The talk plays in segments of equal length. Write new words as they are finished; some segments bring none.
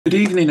Good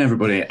evening,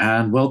 everybody,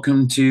 and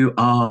welcome to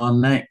our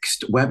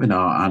next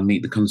webinar and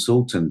Meet the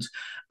Consultant.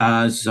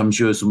 As I'm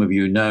sure some of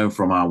you know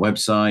from our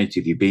website,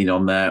 if you've been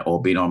on there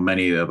or been on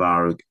many of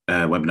our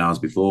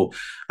webinars before,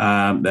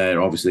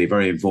 they're obviously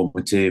very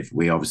informative.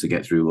 We obviously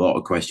get through a lot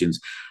of questions.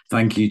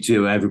 Thank you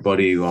to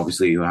everybody who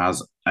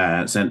has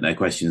sent their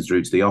questions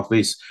through to the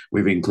office.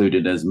 We've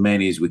included as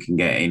many as we can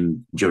get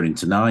in during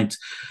tonight.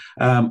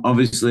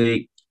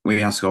 Obviously,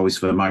 we ask always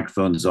for the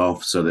microphones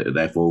off so that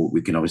therefore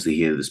we can obviously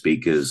hear the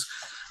speakers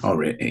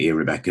or hear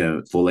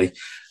Rebecca fully.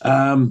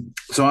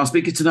 So our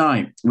speaker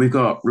tonight, we've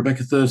got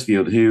Rebecca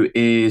Thursfield, who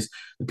is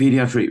the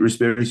Paediatric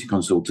Respiratory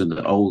Consultant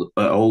at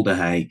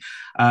Alder.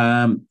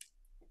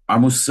 I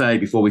must say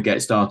before we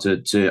get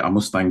started, I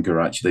must thank her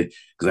actually,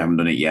 because I haven't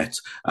done it yet,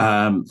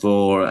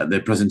 for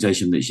the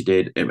presentation that she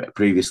did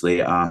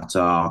previously at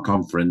our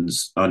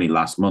conference only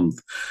last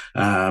month.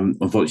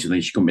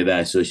 Unfortunately, she couldn't be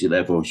there, so she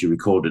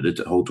recorded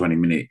a whole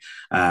 20-minute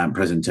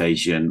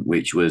presentation,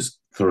 which was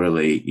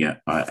thoroughly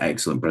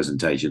excellent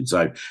presentation.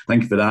 So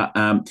thank you for that.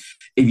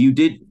 If you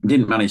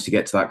didn't manage to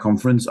get to that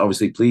conference,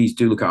 obviously please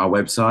do look at our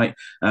website.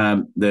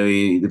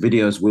 The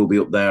videos will be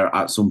up there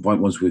at some point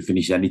once we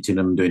finish editing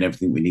them and doing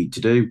everything we need to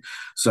do.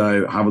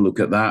 So have a look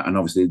at that, and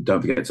obviously don't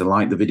forget to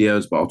like the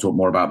videos, but I'll talk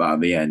more about that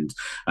at the end.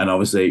 And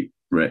obviously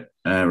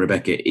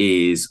Rebecca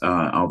is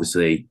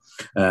obviously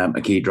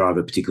a key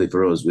driver, particularly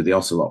for us with the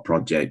Ocelot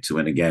project,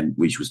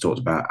 which was talked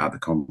about at the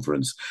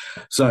conference.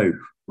 So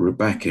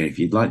Rebecca, if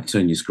you'd like to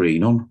turn your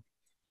screen on,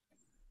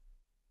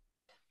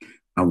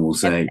 and we'll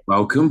say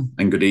welcome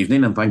and good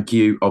evening, and thank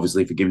you,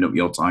 obviously, for giving up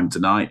your time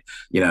tonight.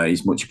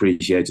 It's much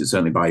appreciated,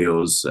 certainly by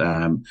us,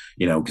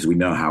 because we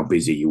know how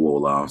busy you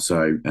all are.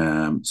 So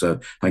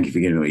thank you for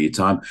giving up your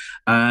time.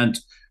 And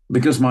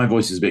because my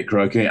voice is a bit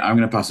croaky, I'm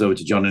going to pass over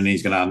to John, and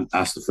he's going to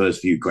ask the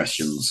first few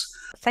questions.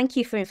 Thank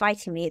you for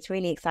inviting me. It's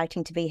really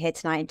exciting to be here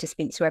tonight and to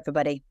speak to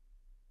everybody.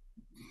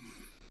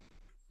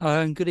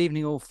 Good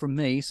evening all from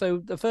me. So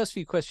the first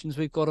few questions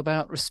we've got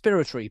about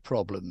respiratory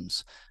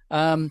problems.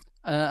 And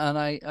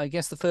I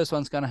guess the first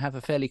one's going to have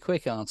a fairly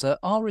quick answer.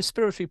 Are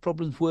respiratory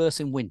problems worse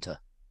in winter?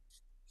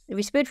 The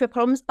respiratory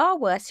problems are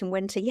worse in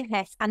winter,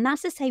 yes. And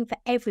that's the same for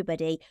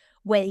everybody,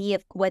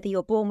 whether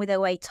you're born with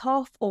OA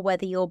TOF or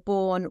whether you're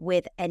born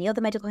with any other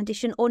medical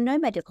condition or no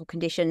medical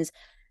conditions.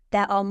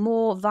 There are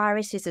more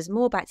viruses, there's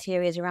more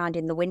bacteria around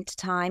in the winter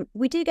time.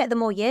 We do get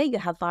them all year. You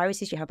have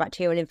viruses, you have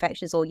bacterial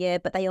infections all year,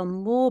 but they are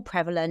more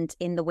prevalent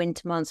in the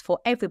winter months for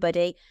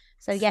everybody.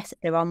 So yes,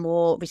 there are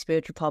more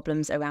respiratory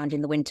problems around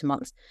in the winter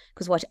months,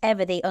 because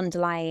whatever the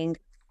underlying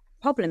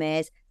problem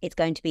is, it's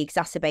going to be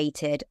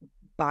exacerbated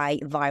by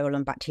viral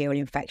and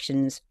bacterial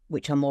infections,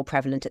 which are more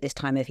prevalent at this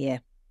time of year.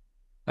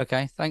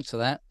 Okay, thanks for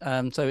that.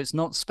 So it's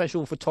not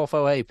special for TOF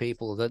OA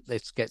people that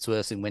this gets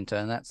worse in winter,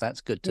 and that's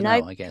good to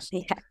know, I guess.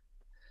 Yeah.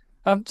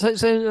 So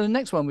the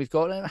next one we've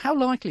got, how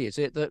likely is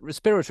it that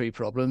respiratory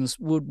problems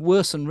would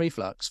worsen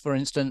reflux? For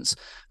instance,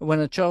 when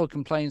a child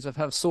complains of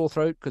have sore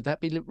throat, could that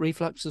be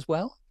reflux as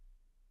well?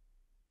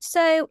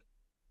 So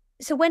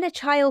when a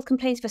child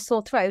complains of a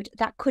sore throat,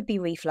 that could be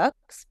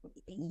reflux.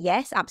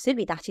 Yes,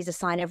 absolutely. That is a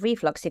sign of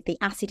reflux. If the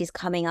acid is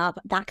coming up,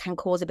 that can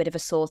cause a bit of a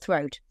sore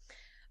throat.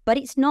 But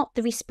it's not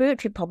the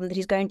respiratory problem that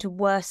is going to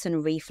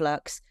worsen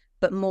reflux,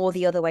 but more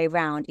the other way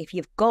around. If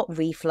you've got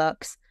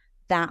reflux,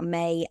 that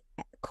may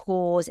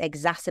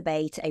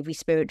exacerbate a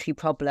respiratory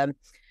problem.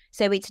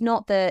 So it's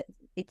not the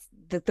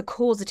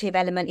causative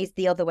element is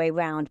the other way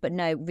around. But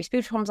no,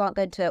 respiratory problems aren't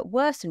going to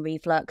worsen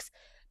reflux,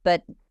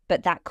 but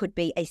that could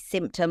be a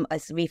symptom,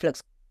 as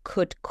reflux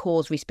could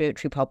cause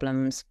respiratory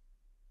problems.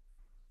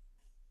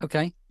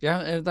 Okay,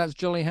 yeah, that's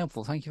jolly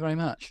helpful. Thank you very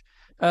much.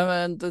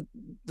 And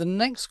the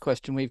next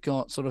question we've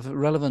got, sort of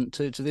relevant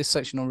to this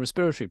section on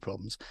respiratory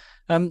problems.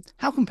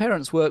 How can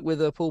parents work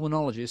with a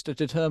pulmonologist to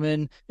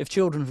determine if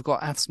children have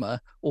got asthma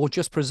or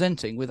just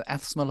presenting with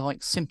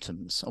asthma-like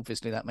symptoms?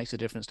 Obviously, that makes a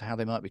difference to how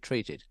they might be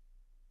treated.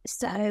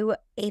 So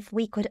if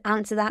we could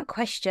answer that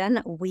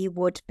question, we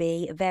would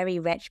be very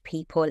rich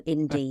people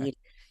indeed.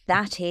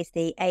 That is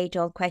the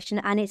age-old question.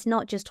 And it's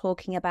not just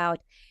talking about,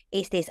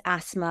 is this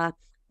asthma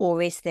or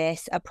is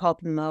this a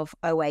problem of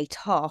OA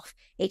TOF?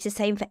 It's the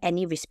same for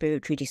any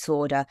respiratory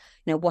disorder.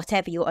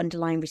 Whatever your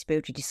underlying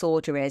respiratory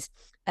disorder is,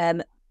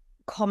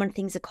 common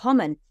things are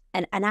common,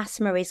 and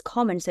asthma is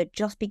common. So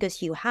just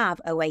because you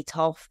have OA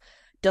TOF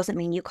doesn't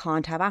mean you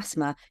can't have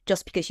asthma.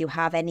 Just because you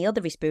have any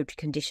other respiratory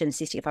condition,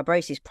 cystic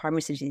fibrosis,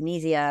 primary cystic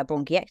anemia,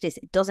 bronchiectasis,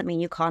 it doesn't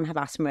mean you can't have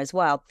asthma as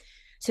well.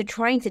 So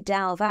trying to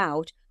delve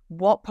out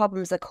what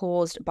problems are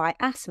caused by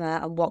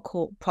asthma and what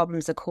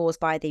problems are caused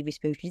by the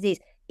respiratory disease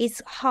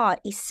is hard,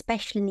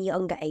 especially in the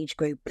younger age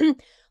group.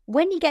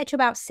 When you get to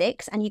about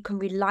 6 and you can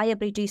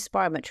reliably do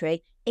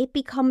spirometry, it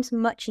becomes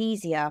much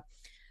easier,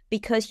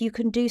 because you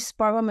can do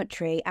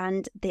spirometry,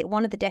 and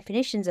one of the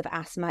definitions of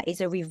asthma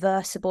is a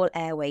reversible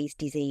airways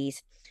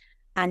disease.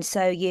 And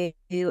so you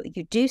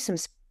do some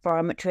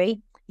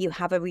spirometry, you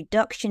have a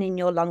reduction in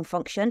your lung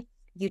function,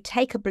 you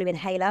take a blue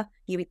inhaler,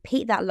 you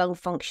repeat that lung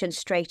function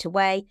straight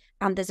away,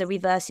 and there's a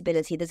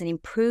reversibility, there's an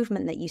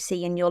improvement that you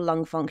see in your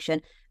lung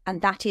function,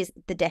 And that is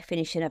the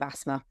definition of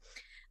asthma.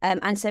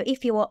 And so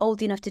if you are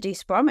old enough to do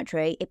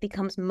spirometry, it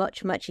becomes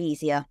much, much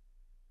easier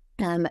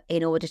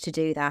in order to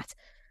do that.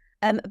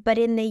 But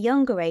in the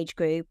younger age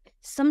group,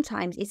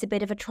 sometimes it's a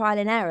bit of a trial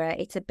and error.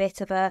 It's a bit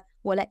of a,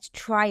 well, let's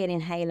try an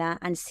inhaler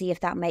and see if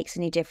that makes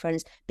any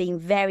difference, being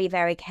very,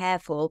 very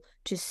careful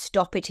to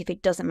stop it if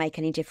it doesn't make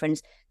any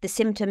difference. The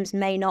symptoms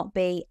may not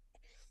be,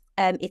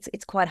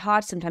 it's quite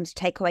hard sometimes to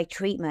take away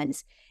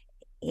treatments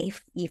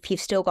if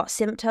you've still got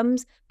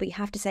symptoms, but you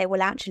have to say,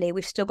 well, actually,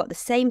 we've still got the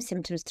same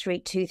symptoms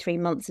 2-3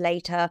 months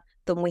later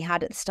than we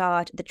had at the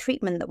start. The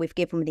treatment that we've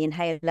given with the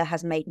inhaler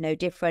has made no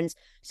difference,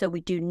 so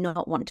we do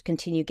not want to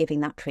continue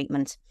giving that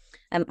treatment.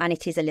 And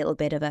it is a little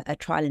bit of a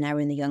trial and error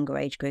in the younger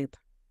age group.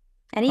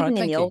 And even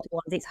in the older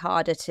ones, it's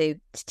harder to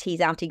tease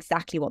out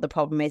exactly what the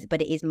problem is,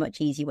 but it is much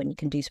easier when you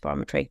can do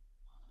spirometry.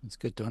 It's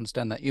good to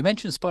understand that. You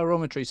mentioned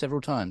spirometry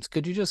several times.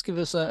 Could you just give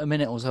us a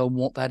minute or so on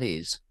what that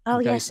is? Oh,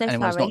 yes, so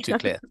anyone's sorry. Not too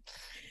clear.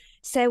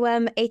 So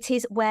it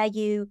is where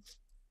you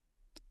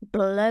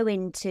blow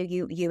into,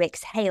 you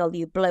exhale,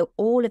 you blow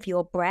all of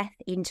your breath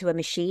into a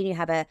machine. You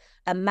have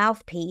a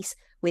mouthpiece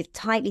with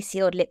tightly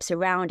sealed lips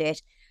around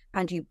it,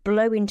 and you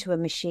blow into a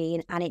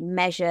machine, and it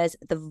measures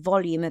the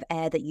volume of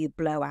air that you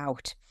blow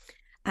out.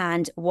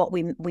 And what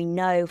we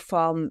know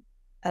from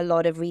a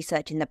lot of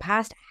research in the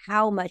past,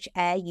 how much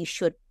air you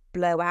should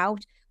blow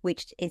out,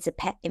 which is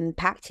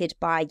impacted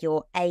by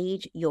your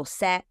age, your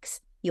sex,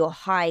 your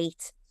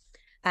height.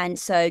 And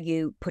so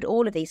you put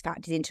all of these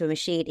factors into a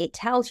machine. It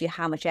tells you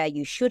how much air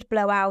you should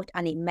blow out,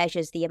 and it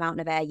measures the amount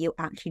of air you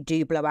actually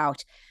do blow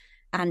out.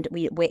 And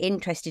we're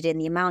interested in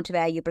the amount of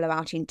air you blow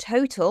out in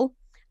total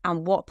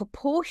and what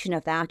proportion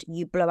of that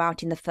you blow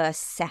out in the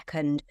first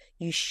second.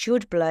 You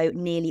should blow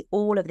nearly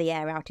all of the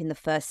air out in the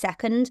first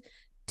second,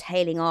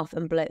 tailing off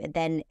and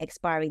then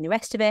expiring the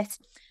rest of it.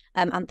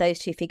 And those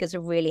two figures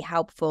are really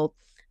helpful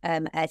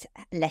at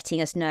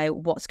letting us know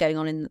what's going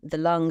on in the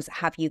lungs.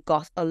 Have you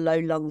got a low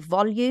lung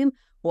volume,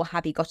 or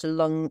have you got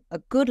a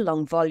good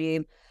lung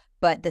volume,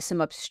 but there's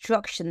some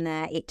obstruction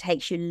there? It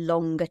takes you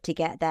longer to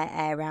get that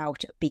air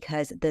out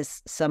because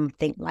there's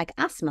something like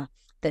asthma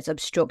that's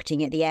obstructing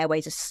it. The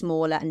airways are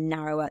smaller and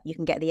narrower. You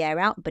can get the air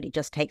out, but it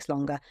just takes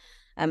longer.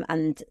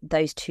 And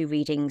those two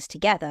readings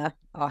together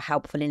are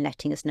helpful in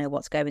letting us know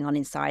what's going on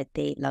inside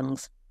the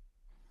lungs.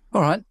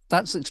 All right,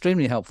 that's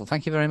extremely helpful.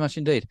 Thank you very much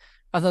indeed.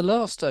 And the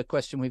last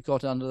question we've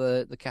got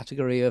under the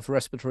category of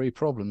respiratory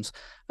problems,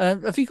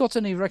 have you got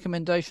any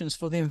recommendations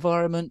for the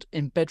environment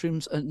in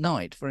bedrooms at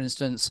night? For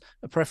instance,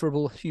 a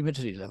preferable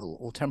humidity level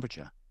or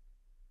temperature?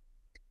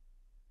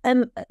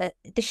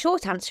 The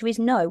short answer is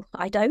no,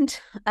 I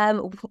don't.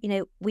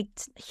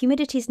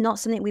 Humidity is not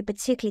something we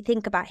particularly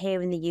think about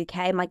here in the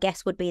UK. My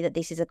guess would be that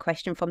this is a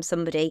question from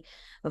somebody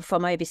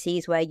from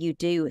overseas where you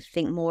do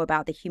think more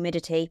about the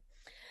humidity.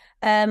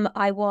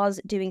 I was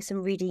doing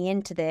some reading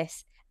into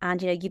this, and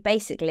you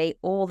basically,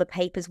 all the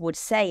papers would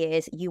say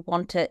is you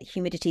want a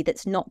humidity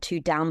that's not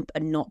too damp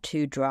and not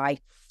too dry.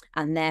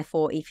 And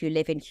therefore, if you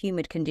live in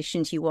humid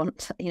conditions, you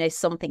want,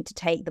 something to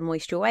take the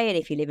moisture away. And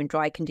if you live in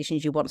dry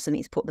conditions, you want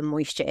something to put the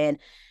moisture in.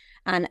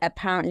 And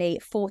apparently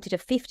 40 to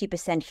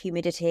 50%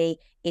 humidity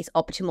is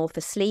optimal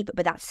for sleep,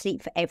 but that's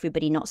sleep for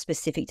everybody, not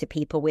specific to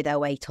people with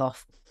OA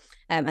TOF.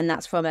 And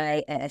that's from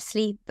a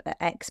sleep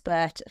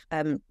expert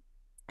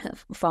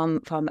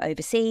from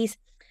overseas.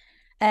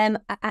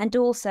 And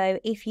also,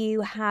 if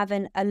you have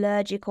an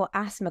allergic or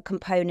asthma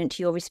component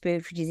to your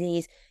respiratory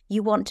disease,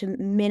 you want to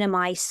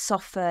minimize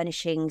soft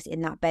furnishings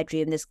in that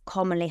bedroom. There's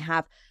commonly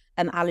have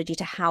allergy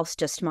to house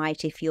dust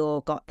mite if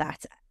you've got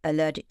that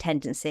allergic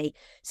tendency.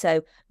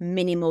 So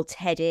minimal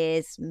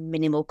teddies,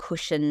 minimal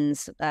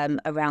cushions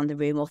around the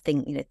room, or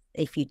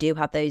if you do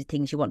have those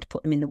things, you want to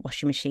put them in the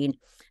washing machine.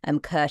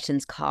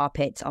 Curtains,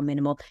 carpets are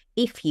minimal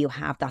if you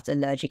have that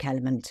allergic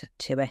element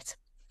to it.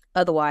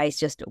 Otherwise,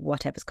 just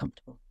whatever's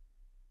comfortable.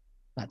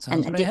 That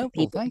sounds very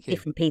helpful. Thank you.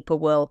 Different people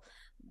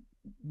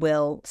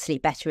will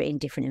sleep better in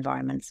different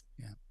environments.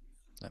 Yeah,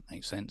 that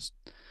makes sense.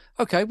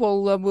 Okay,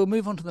 well, we'll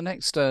move on to the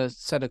next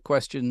set of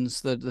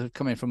questions that have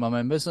come in from our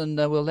members, and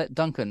we'll let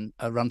Duncan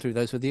run through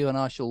those with you, and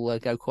I shall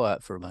go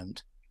quiet for a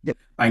moment. Yep.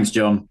 Thanks,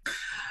 John.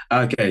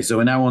 Okay, so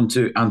we're now on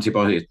to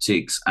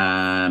antibiotics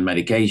and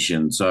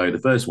medication. So the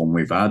first one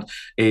we've had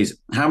is,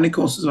 how many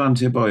courses of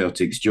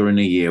antibiotics during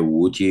a year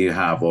would you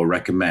have or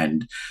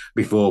recommend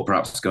before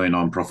perhaps going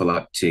on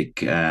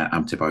prophylactic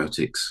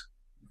antibiotics?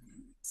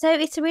 So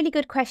it's a really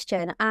good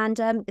question,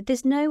 and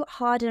there's no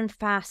hard and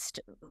fast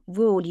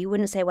rule. You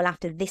wouldn't say, well,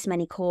 after this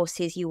many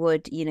courses, you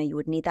would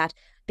need that,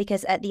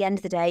 because at the end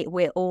of the day,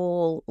 we're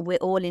all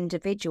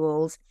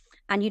individuals,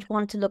 and you'd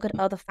want to look at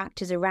other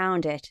factors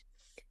around it.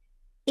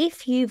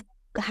 If you're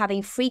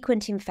having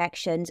frequent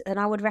infections, then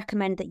I would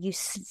recommend that you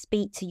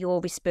speak to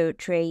your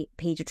respiratory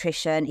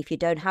pediatrician. If you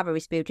don't have a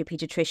respiratory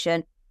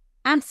pediatrician,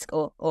 ask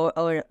or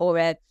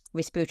a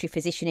respiratory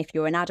physician if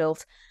you're an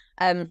adult.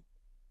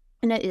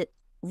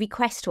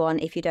 Request one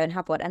if you don't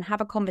have one, and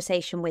have a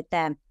conversation with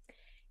them.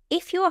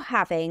 If you're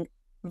having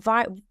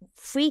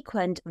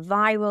frequent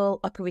viral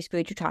upper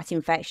respiratory tract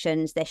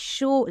infections, they're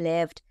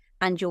short-lived,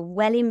 and you're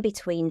well in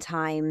between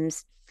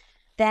times,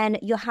 then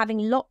you're having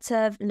lots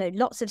of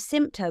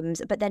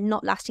symptoms, but they're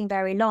not lasting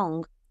very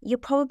long, you're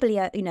probably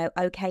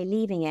okay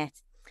leaving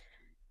it.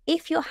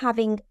 If you're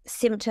having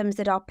symptoms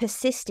that are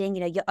persisting,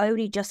 you're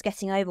only just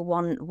getting over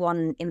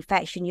one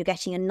infection, you're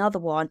getting another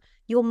one,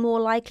 you're more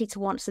likely to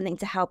want something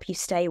to help you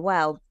stay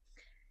well.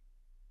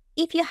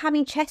 If you're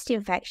having chest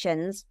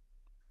infections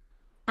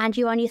and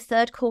you're on your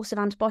third course of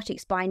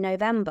antibiotics by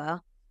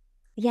November,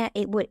 yeah,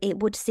 it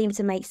would seem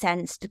to make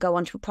sense to go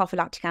on to a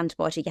prophylactic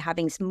antibiotic. You're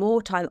having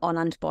more time on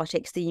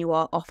antibiotics than you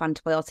are off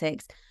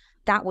antibiotics.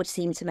 That would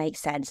seem to make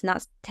sense. And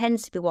that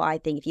tends to be what I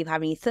think. If you're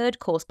having your third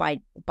course by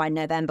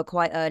November,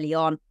 quite early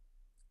on,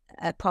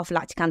 a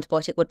prophylactic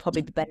antibiotic would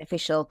probably be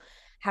beneficial.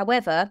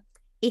 However,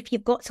 if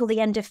you've got till the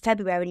end of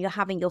February and you're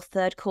having your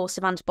third course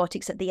of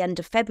antibiotics at the end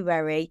of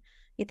February,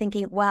 you're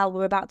thinking, well,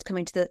 we're about to come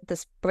into the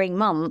spring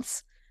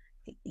months.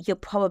 You're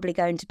probably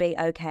going to be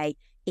okay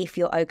if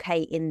you're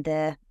okay in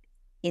the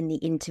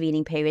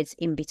intervening periods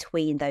in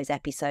between those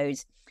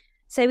episodes.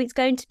 So it's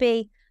going to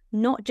be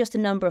not just a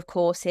number of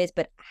courses,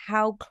 but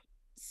how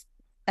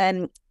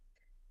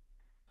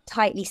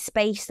tightly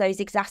spaced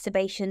those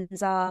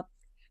exacerbations are,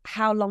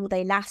 how long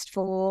they last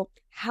for,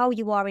 how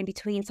you are in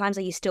between times.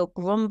 Are you still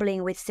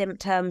grumbling with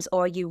symptoms,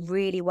 or are you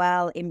really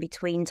well in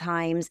between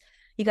times?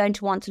 You're going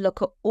to want to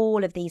look at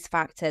all of these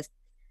factors.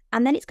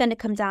 And then it's going to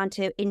come down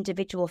to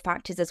individual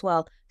factors as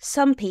well.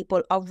 Some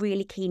people are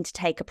really keen to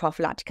take a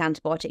prophylactic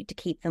antibiotic to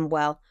keep them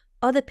well.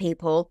 Other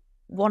people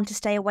want to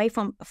stay away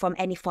from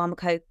any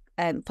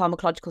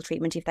pharmacological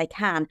treatment if they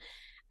can.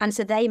 And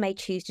so they may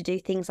choose to do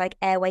things like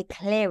airway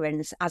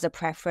clearance as a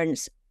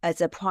preference, as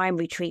a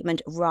primary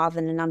treatment rather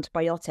than an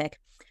antibiotic.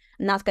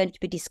 And that's going to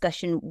be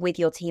discussion with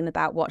your team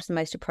about what's the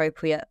most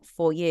appropriate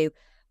for you,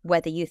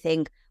 whether you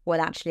think,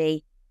 well,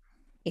 actually,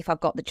 if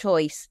I've got the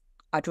choice,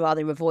 I'd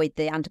rather avoid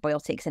the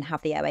antibiotics and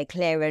have the airway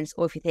clearance.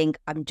 Or if you think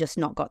I've just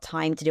not got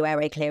time to do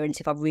airway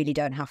clearance, if I really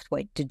don't have to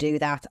wait to do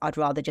that, I'd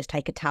rather just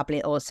take a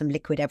tablet or some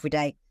liquid every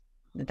day.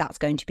 That's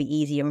going to be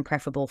easier and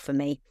preferable for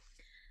me.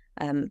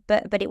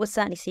 But it would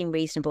certainly seem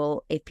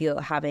reasonable if you're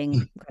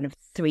having kind of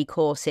 3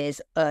 courses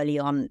early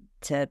on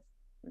to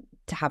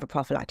have a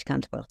prophylactic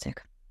antibiotic.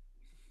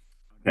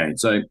 Okay,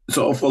 so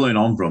sort of following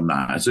on from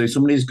that, so if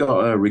somebody's got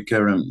a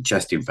recurrent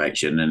chest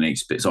infection and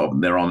it's sort of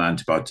they're on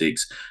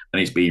antibiotics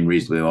and it's being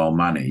reasonably well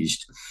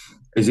managed,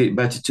 is it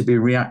better to be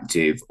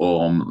reactive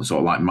or sort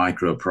of like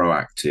micro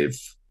proactive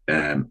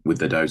with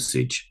the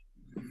dosage?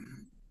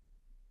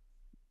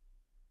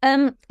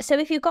 So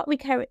if you've got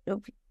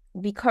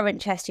recurrent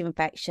chest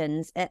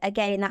infections,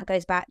 again, that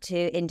goes back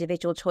to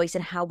individual choice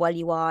and how well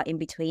you are in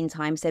between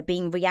times. So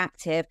being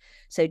reactive,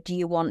 so do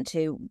you want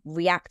to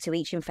react to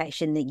each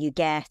infection that you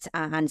get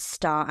and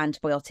start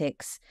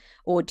antibiotics,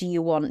 or do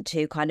you want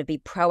to kind of be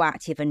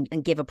proactive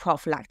and give a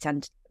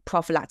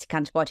prophylactic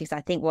antibiotics?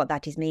 I think what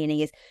that is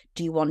meaning is,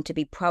 do you want to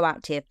be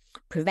proactive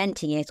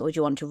preventing it, or do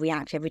you want to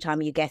react every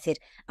time you get it?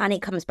 And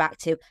it comes back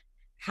to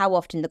how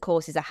often the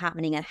courses are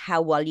happening and how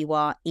well you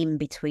are in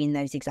between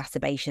those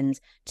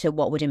exacerbations to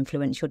what would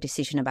influence your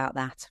decision about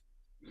that.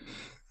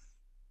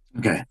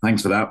 Okay,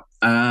 thanks for that.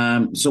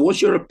 So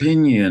what's your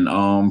opinion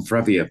on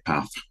Frevia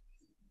PAF?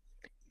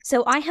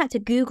 So I had to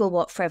Google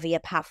what Frevia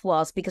PAF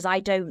was because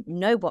I don't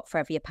know what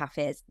Frevia PAF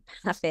is.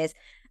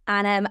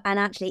 And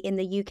actually in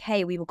the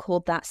UK, we were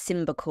called that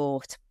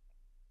Symbicort.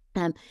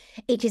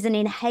 It is an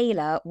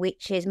inhaler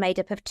which is made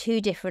up of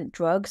 2 different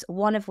drugs,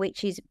 one of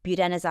which is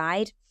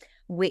budenazide,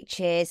 which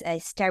is a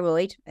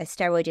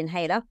steroid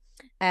inhaler,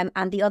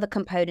 and the other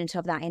component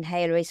of that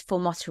inhaler is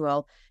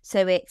formoterol.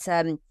 So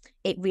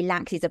it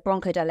relaxes, a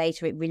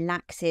bronchodilator, it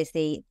relaxes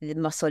the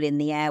muscle in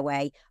the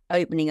airway,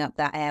 opening up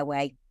that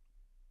airway.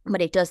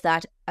 But it does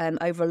that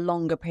over a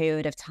longer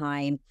period of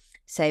time.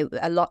 So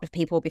a lot of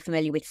people will be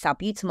familiar with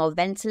salbutamol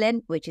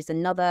Ventolin, which is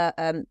another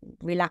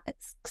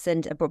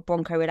relaxant, a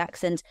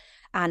bronchorelaxant,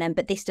 and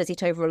but this does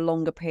it over a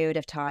longer period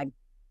of time.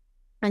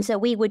 And so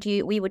we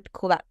would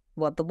call that,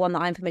 well, the one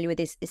that I'm familiar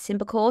with is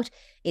Symbicort,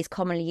 is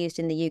commonly used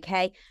in the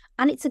UK,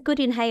 and it's a good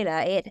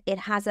inhaler. It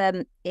has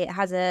a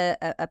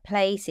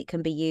place. It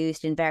can be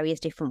used in various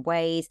different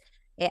ways.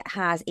 It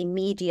has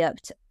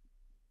immediate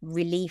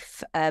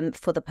relief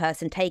for the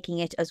person taking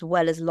it, as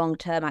well as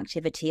long-term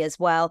activity as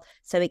well.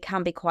 So it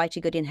can be quite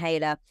a good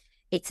inhaler.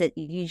 It's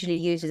usually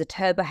used as a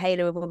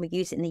turbohaler when we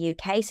use it in the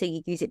UK. So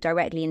you use it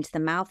directly into the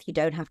mouth. You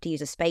don't have to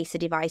use a spacer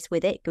device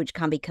with it, which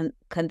can be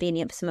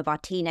convenient for some of our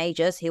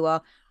teenagers who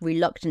are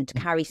reluctant to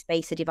carry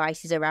spacer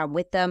devices around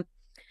with them.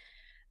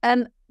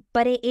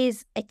 But it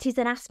is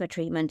an asthma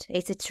treatment.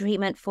 It's a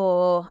treatment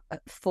for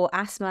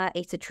asthma.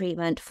 It's a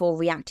treatment for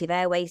reactive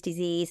airways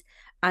disease.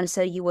 And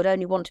so you would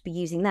only want to be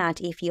using that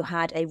if you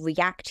had a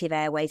reactive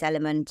airways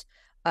element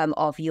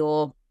of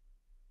your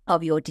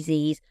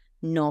disease,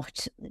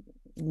 not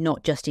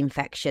just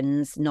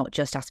infections, not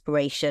just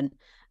aspiration.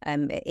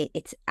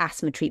 It's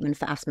asthma treatment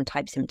for asthma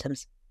type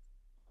symptoms.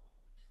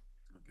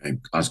 Okay,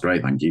 that's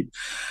great, thank you.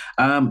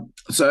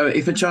 So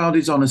if a child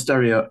is on a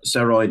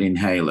steroid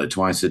inhaler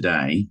twice a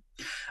day,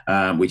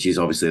 which is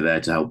obviously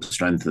there to help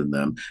strengthen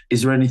them.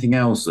 Is there anything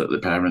else that the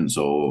parents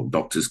or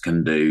doctors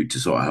can do to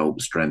sort of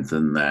help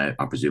strengthen their,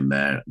 I presume,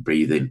 their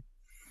breathing?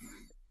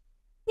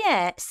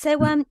 Yeah,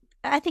 so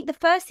I think the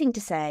first thing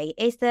to say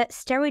is that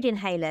steroid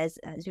inhalers,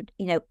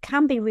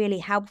 can be really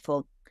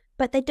helpful,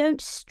 but they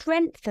don't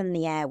strengthen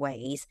the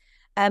airways.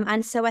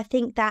 And so I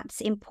think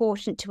that's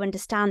important to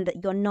understand,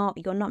 that you're not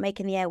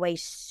making the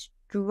airways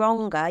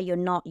stronger. You're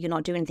not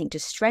doing anything to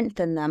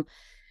strengthen them.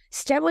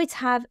 Steroids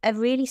have a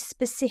really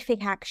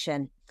specific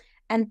action,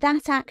 and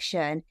that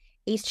action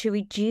is to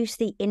reduce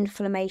the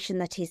inflammation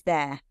that is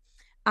there.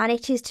 And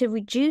it is to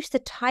reduce the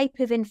type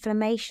of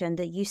inflammation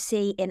that you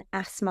see in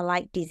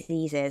asthma-like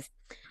diseases.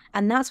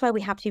 And that's why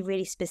we have to be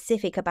really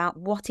specific about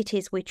what it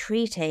is we're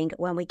treating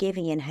when we're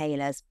giving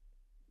inhalers.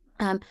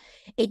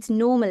 It's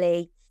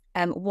normally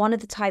one of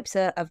the types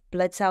of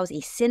blood cells,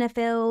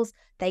 eosinophils.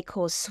 They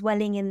cause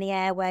swelling in the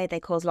airway. They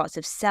cause lots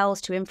of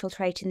cells to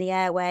infiltrate in the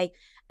airway.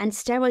 And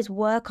steroids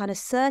work on a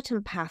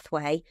certain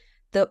pathway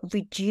that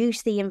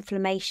reduce the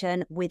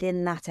inflammation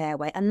within that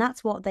airway. And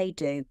that's what they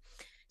do.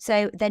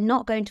 So they're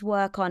not going to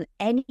work on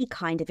any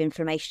kind of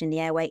inflammation in the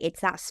airway.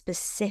 It's that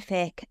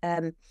specific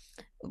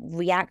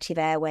reactive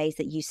airways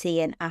that you see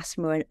in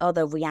asthma and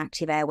other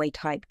reactive airway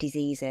type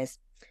diseases.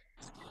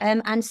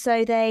 And so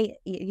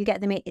you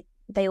get them.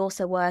 They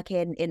also work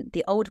in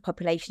the older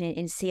population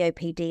in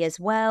COPD as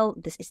well.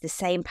 This is the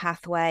same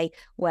pathway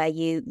where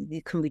you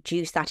can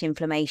reduce that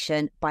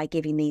inflammation by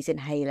giving these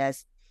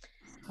inhalers.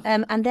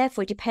 And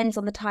therefore, it depends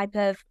on the type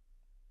of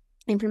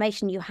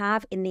inflammation you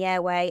have in the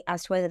airway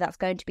as to whether that's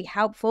going to be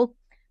helpful.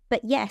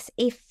 But yes,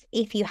 if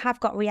you have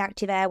got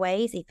reactive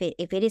airways,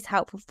 if it is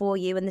helpful for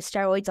you and the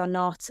steroids are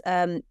not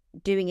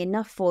doing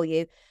enough for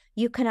you,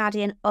 you can add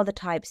in other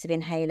types of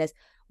inhalers,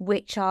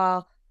 which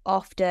are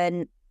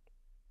often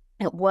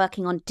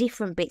working on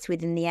different bits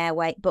within the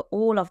airway, but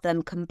all of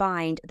them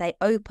combined, they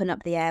open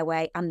up the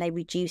airway and they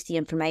reduce the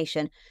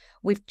inflammation.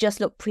 We've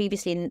just looked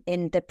previously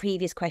in the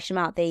previous question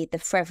about the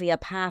Frevia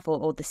PAF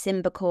or the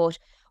Symbicort.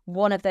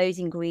 One of those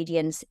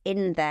ingredients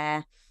in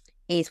there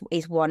is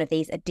one of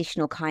these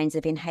additional kinds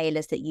of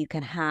inhalers that you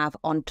can have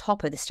on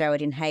top of the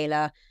steroid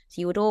inhaler. So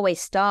you would always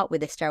start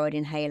with a steroid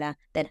inhaler,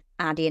 then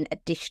add in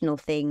additional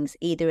things,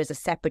 either as a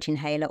separate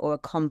inhaler or a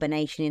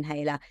combination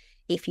inhaler,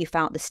 if you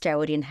felt the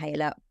steroid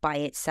inhaler by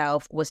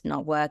itself was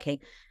not working.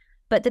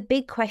 But the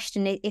big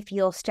question is, if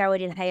your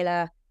steroid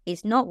inhaler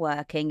is not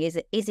working, is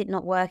it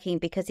not working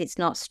because it's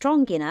not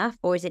strong enough,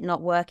 or is it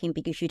not working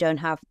because you don't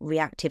have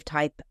reactive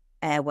type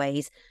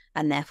airways,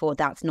 and therefore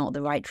that's not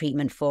the right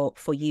treatment for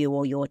you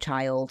or your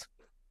child?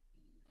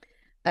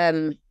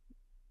 And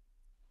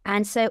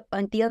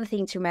the other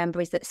thing to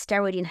remember is that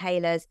steroid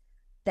inhalers,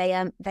 they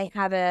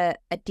have a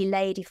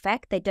delayed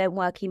effect. They don't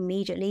work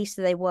immediately,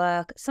 so they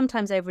work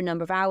sometimes over a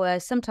number of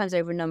hours, sometimes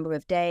over a number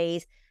of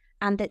days,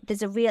 and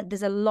there's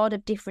a lot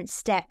of different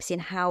steps in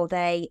how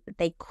they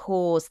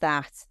cause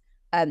that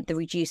the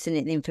reducing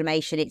in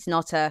inflammation. It's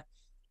not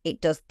it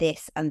does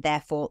this and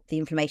therefore the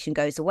inflammation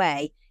goes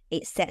away.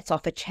 It sets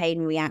off a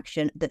chain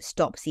reaction that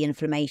stops the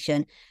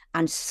inflammation,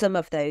 and some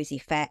of those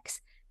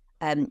effects,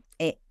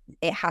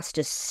 it has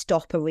to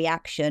stop a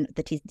reaction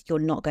that you're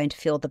not going to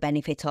feel the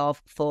benefit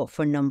of for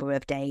a number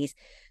of days.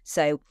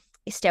 So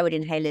steroid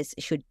inhalers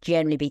should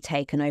generally be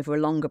taken over a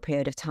longer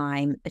period of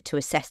time to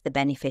assess the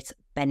benefit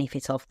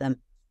of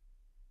them.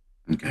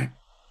 Okay,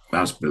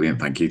 that's brilliant.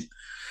 Thank you.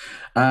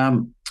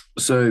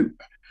 So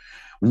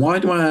why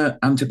do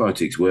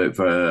antibiotics work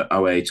for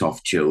OA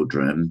TOF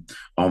children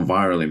on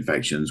viral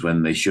infections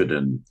when they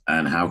shouldn't?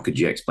 And how could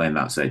you explain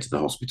that, say, to the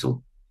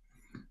hospital?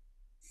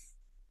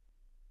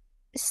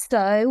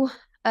 So,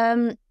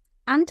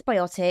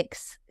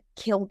 antibiotics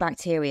kill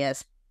bacteria.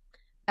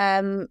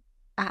 And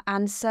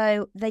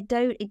so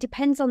it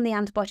depends on the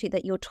antibiotic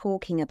that you're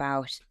talking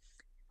about.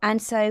 And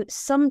so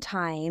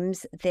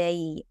sometimes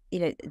they're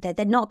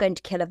not going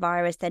to kill a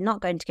virus, they're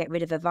not going to get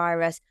rid of a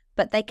virus,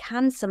 but they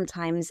can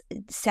sometimes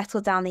settle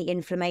down the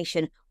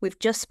inflammation. We've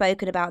just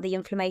spoken about the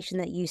inflammation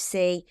that you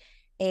see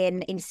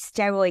in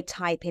steroid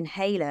type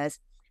inhalers,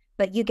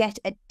 but you get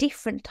a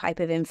different type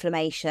of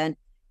inflammation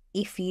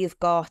if you've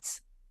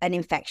got an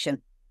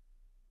infection.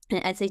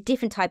 And so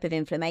different type of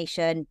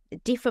inflammation,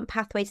 different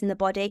pathways in the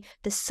body.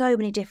 There's so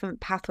many different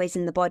pathways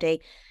in the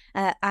body.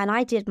 And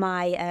I did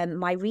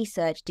my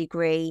research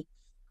degree.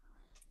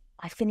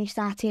 I finished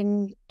that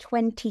in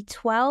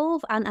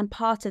 2012. And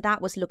part of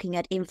that was looking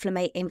at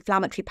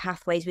inflammatory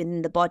pathways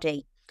within the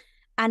body.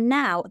 And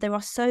now there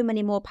are so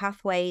many more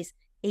pathways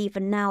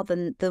even now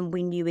than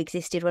we knew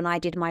existed when I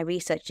did my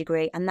research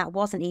degree. And that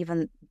wasn't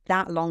even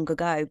that long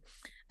ago.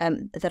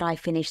 That I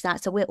finished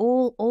that. So we're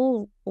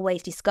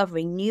always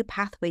discovering new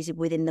pathways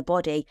within the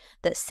body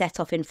that set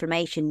off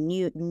inflammation,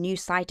 new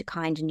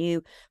cytokines,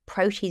 new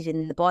proteins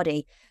in the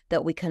body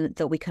that we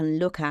can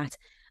look at.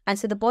 And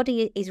so the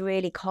body is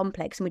really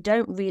complex, and we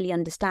don't really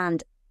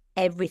understand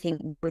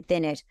everything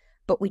within it.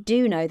 But we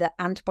do know that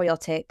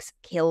antibiotics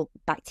kill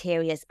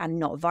bacteria and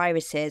not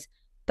viruses.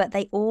 But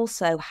they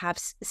also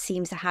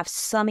seems to have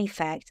some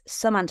effect,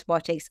 some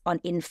antibiotics, on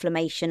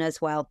inflammation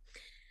as well.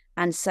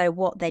 And so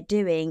what they're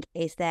doing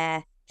is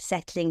they're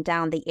settling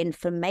down the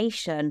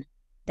inflammation.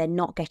 They're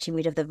not getting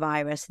rid of the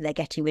virus. They're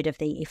getting rid of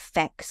the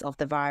effects of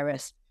the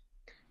virus.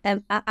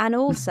 And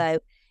also,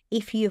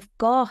 if you've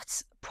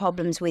got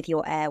problems with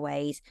your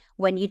airways,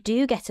 when you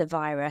do get a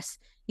virus,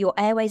 your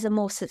airways are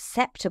more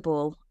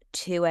susceptible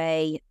to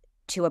a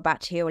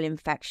bacterial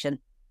infection.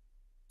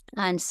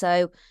 And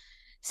so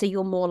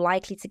you're more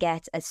likely to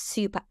get a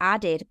super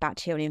added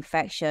bacterial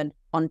infection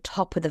on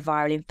top of the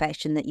viral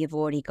infection that you've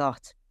already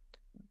got.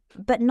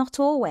 But not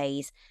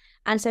always.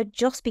 And so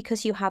just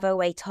because you have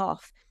OA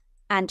TOF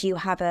and you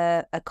have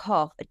a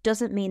cough, it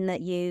doesn't mean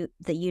that you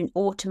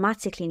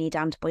automatically need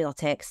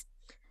antibiotics.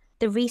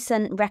 The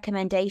recent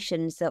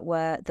recommendations that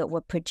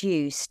were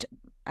produced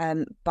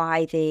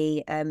by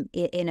the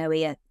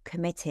INOE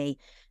committee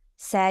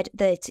said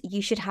that you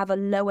should have a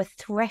lower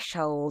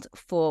threshold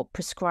for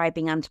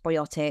prescribing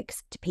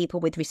antibiotics to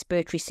people with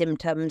respiratory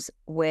symptoms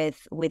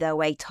with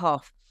OA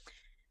TOF.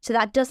 So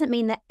that doesn't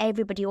mean that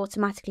everybody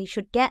automatically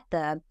should get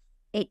them.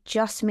 It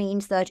just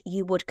means that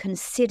you would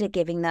consider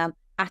giving them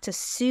at a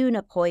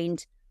sooner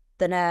point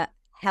than a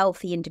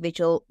healthy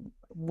individual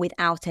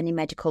without any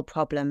medical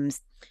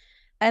problems.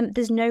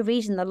 There's no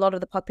reason a lot of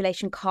the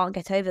population can't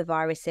get over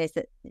viruses,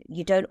 that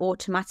you don't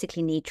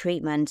automatically need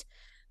treatment,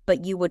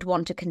 but you would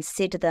want to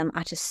consider them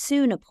at a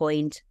sooner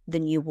point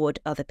than you would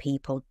other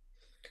people,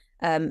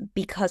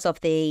 because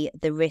of the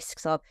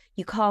risks of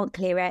you can't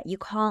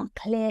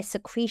clear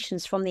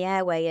secretions from the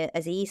airway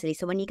as easily.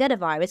 So when you get a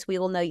virus, we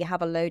all know you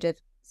have a load of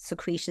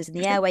secretions in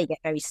the airway. You get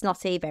very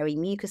snotty, very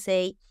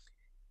mucousy,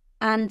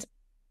 and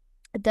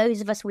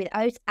those of us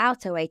without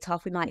OA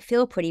TOF, we might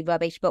feel pretty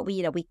rubbish, but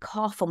we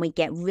cough and we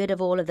get rid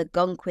of all of the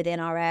gunk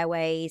within our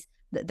airways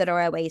that our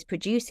airway is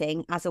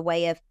producing as a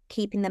way of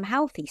keeping them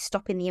healthy,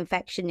 stopping the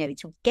infection.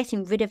 It's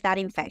getting rid of that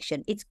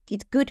infection. It's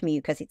good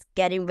mucus. It's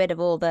getting rid of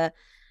all the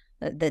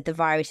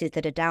viruses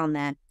that are down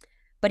there.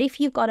 But if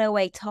you've got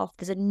OA TOF,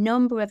 there's a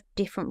number of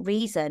different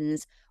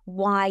reasons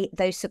why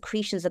those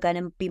secretions are going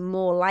to be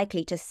more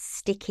likely to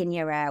stick in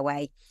your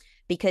airway,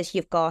 because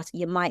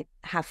you might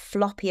have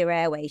floppier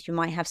airways, you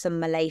might have some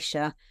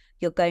malacia,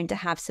 you're going to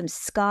have some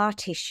scar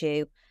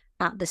tissue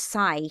at the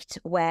site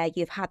where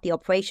you've had the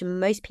operation.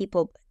 Most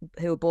people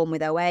who are born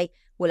with OA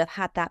will have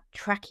had that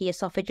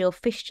Tracheo-Oesophageal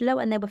fistula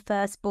when they were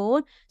first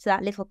born. So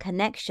that little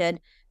connection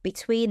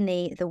between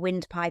the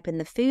windpipe and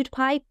the food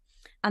pipe,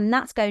 and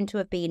that's going to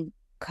have been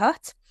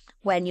cut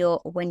when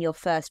you're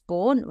first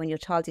born, when your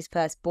child is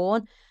first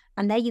born.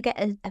 And there you get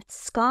a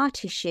scar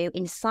tissue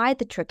inside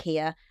the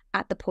trachea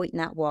at the point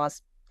that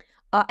was.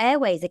 Our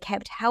airways are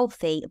kept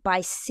healthy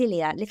by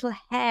cilia, little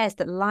hairs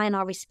that line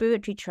our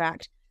respiratory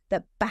tract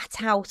that bat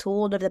out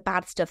all of the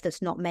bad stuff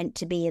that's not meant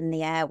to be in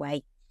the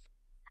airway.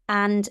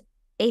 And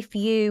if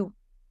you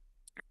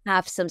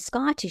have some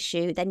scar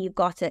tissue, then you've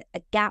got a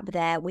gap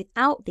there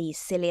without these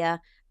cilia,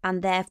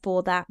 and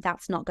therefore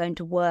that's not going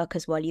to work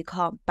as well. You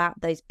can't bat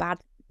those bad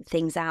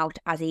things out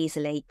as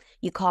easily.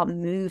 You can't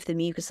move the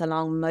mucus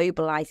along,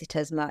 mobilize it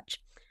as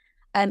much.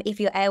 If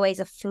your airways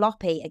are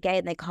floppy,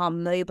 again, they can't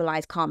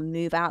mobilize, can't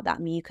move out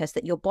that mucus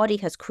that your body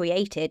has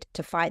created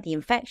to fight the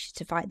infection,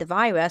 to fight the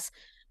virus.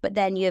 But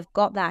then you've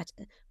got that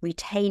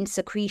retained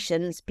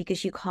secretions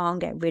because you can't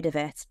get rid of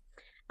it.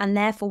 And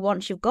therefore,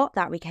 once you've got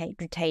that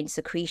retained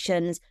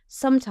secretions,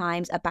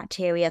 sometimes a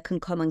bacteria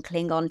can come and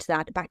cling on to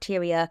that.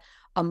 Bacteria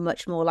are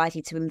much more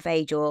likely to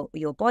invade your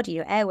body,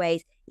 your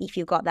airways, if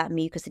you've got that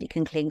mucus that it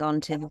can cling on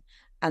to,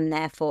 and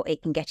therefore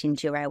it can get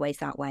into your airways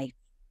that way.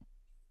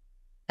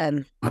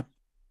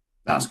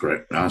 That's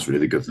great. That's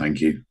really good.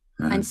 Thank you.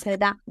 And so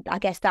I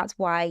guess that's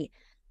why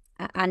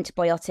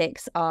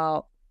antibiotics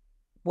are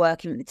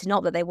working. It's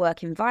not that they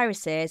work in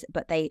viruses,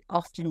 but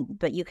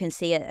you can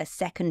see a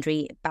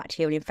secondary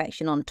bacterial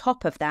infection on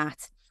top of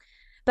that.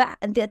 But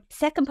the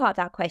second part of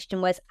that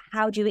question was,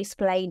 how do you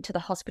explain to the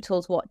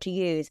hospitals what to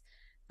use?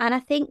 And I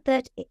think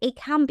that it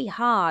can be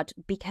hard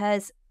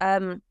because,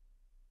 but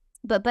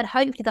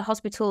hopefully the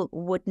hospital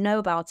would know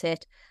about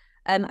it.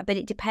 But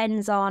it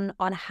depends on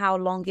how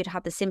long you'd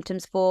had the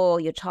symptoms for,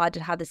 your child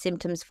had had the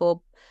symptoms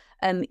for.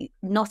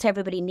 Not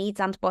everybody needs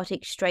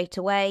antibiotics straight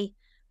away.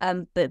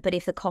 But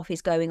if the cough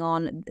is going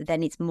on,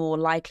 then it's more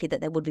likely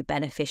that they would be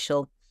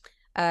beneficial.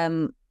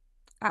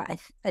 I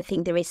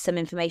think there is some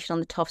information on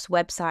the TOF's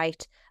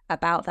website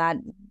about that,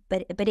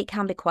 but it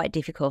can be quite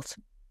difficult.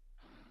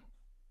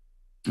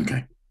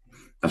 Okay,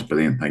 that's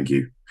brilliant. Thank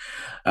you.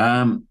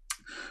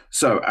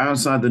 So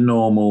outside the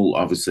normal,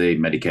 obviously,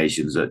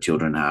 medications that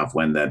children have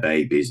when they're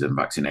babies and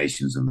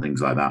vaccinations and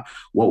things like that,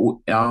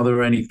 are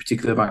there any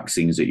particular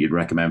vaccines that you'd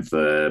recommend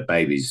for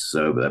babies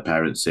so that their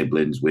parents,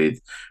 siblings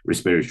with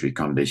respiratory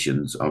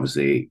conditions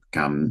obviously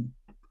can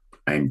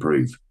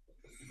improve?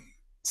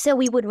 So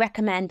we would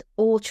recommend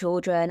all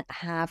children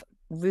have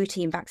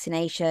routine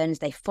vaccinations.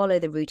 They follow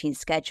the routine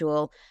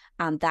schedule,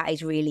 and that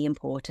is really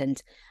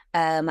important.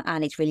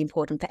 And it's really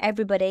important for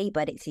everybody,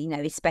 but it's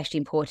especially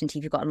important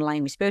if you've got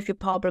underlying respiratory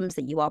problems,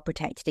 that you are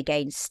protected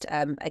against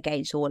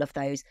all of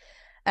those.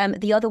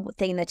 The other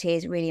thing that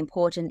is really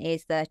important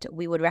is that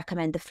we would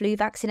recommend the flu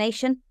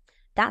vaccination.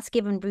 That's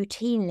given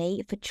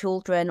routinely for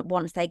children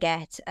once they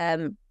get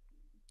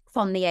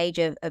from the age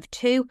of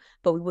 2,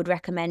 but we would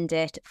recommend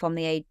it from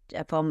the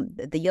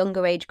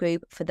younger age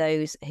group for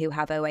those who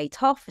have OA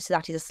TOF. So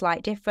that is a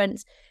slight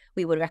difference.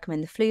 We would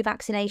recommend the flu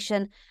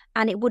vaccination,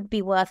 and it would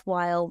be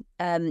worthwhile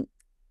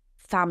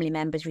family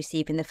members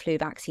receiving the flu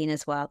vaccine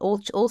as well.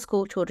 All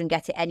school children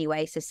get it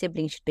anyway, so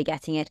siblings should be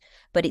getting it,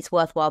 but it's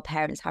worthwhile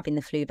parents having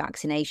the flu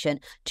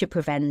vaccination to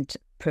prevent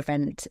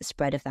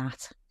spread of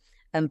that.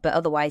 But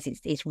otherwise,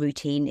 it's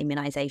routine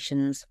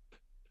immunizations.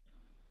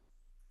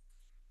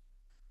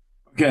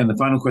 Okay, and the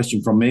final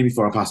question from me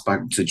before I pass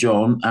back to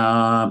John.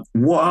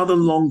 What are the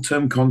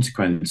long-term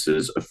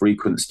consequences of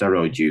frequent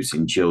steroid use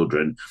in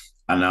children,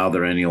 and are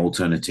there any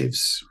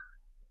alternatives?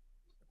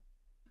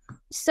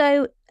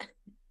 So,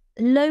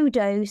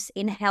 low-dose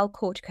inhaled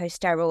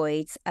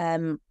corticosteroids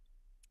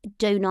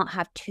do not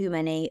have too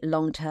many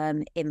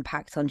long-term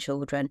impacts on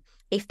children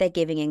if they're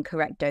giving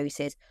incorrect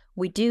doses.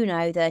 We do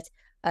know that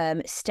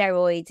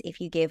steroids, if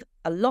you give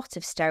a lot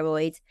of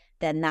steroids,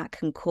 then that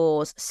can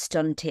cause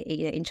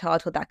in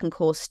childhood, that can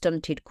cause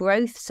stunted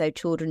growth. So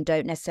children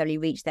don't necessarily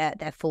reach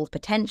their full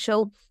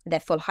potential,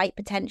 their full height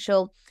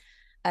potential.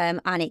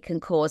 And it can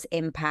cause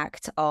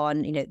impact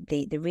on,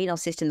 the renal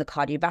system, the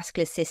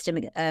cardiovascular system,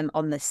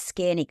 on the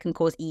skin. It can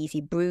cause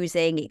easy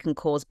bruising. It can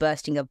cause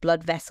bursting of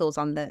blood vessels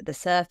on the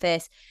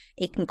surface.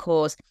 It can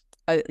cause,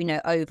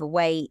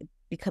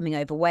 becoming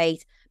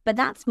overweight. But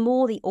that's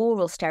more the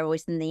oral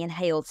steroids than the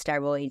inhaled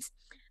steroids.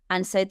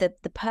 And so the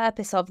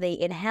purpose of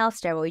the inhaled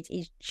steroids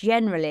is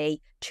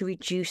generally to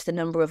reduce the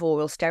number of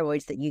oral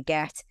steroids that you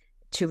get,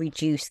 to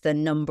reduce the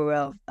number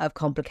of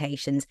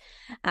complications.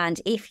 And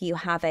if you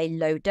have a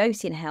low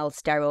dose inhaled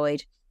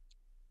steroid,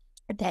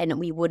 then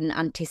we wouldn't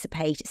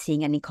anticipate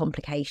seeing any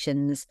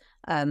complications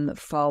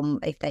from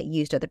if they're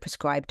used at the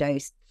prescribed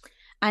dose.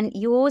 And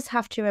you always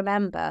have to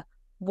remember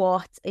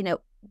what, in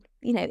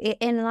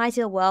an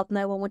ideal world,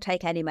 no one would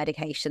take any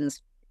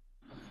medications.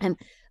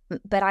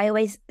 But I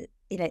always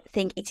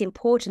think it's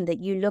important that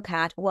you look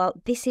at, well,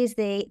 these are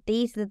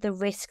the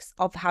risks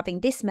of having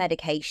this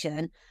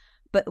medication,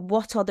 but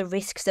what are the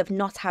risks of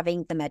not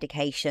having the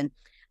medication?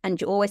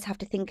 And you always have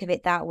to think of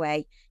it that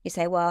way. You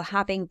say, well,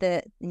 having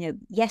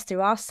yes,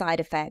 there are side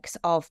effects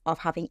of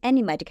having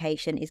any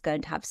medication is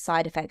going to have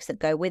side effects that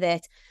go with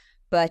it.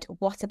 But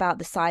what about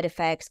the side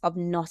effects of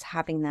not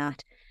having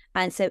that?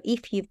 And so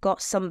if you've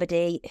got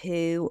somebody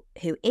who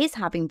is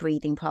having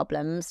breathing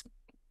problems,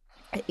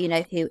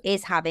 who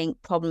is having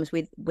problems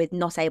with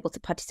not able to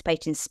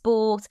participate in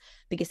sport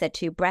because they're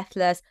too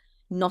breathless,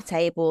 not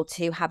able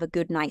to have a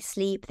good night's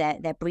sleep,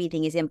 their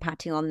breathing is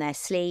impacting on their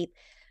sleep,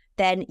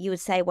 then you would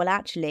say, well,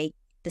 actually,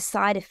 the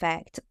side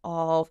effect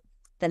of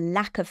the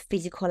lack of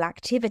physical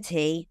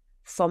activity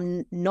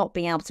from not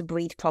being able to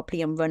breathe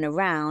properly and run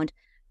around,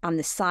 and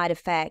the side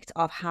effect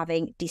of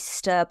having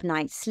disturbed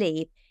night's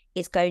sleep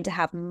is going to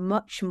have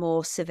much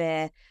more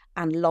severe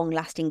and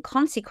long-lasting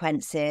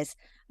consequences,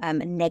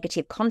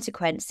 negative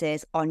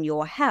consequences on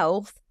your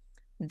health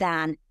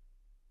than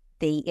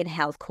the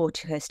inhaled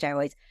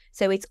corticosteroids.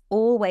 So it's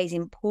always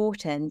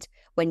important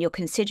when you're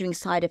considering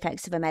side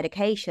effects of a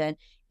medication,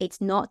 it's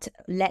not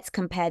let's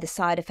compare the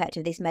side effect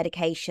of this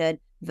medication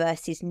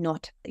versus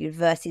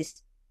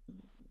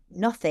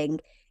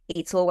nothing.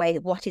 It's always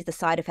what is the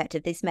side effect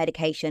of this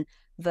medication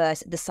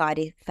versus the side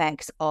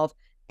effects of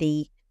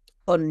the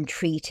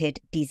untreated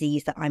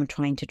disease that I'm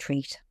trying to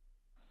treat.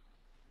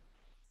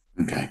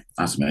 Okay,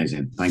 that's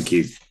amazing. Thank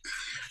you.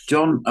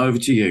 John, over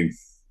to you.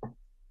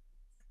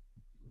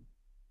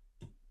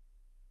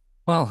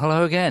 Well,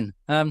 hello again.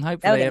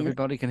 Hopefully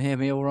everybody can hear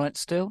me all right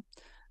still.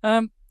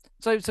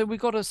 So we've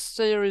got a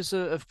series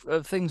of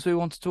things we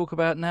want to talk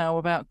about now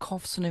about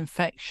coughs and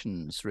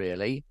infections,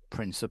 really,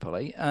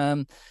 principally.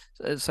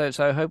 So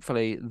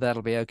hopefully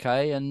that'll be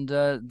okay. And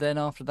then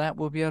after that,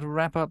 we'll be able to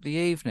wrap up the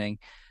evening.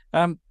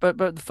 But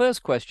the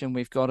first question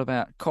we've got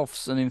about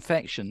coughs and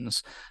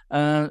infections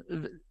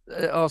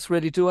asks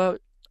really, do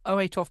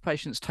OA TOF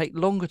patients take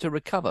longer to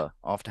recover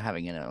after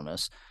having an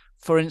illness?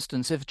 For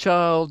instance, if a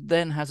child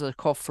then has a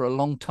cough for a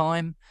long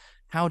time,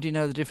 how do you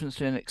know the difference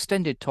between an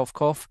extended TOF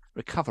cough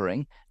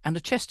recovering and a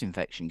chest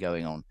infection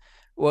going on?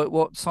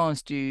 What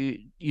signs do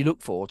you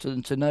look for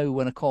to know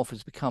when a cough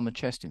has become a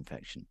chest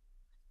infection?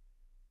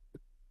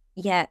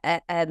 Yeah,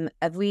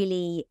 a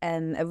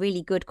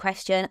really good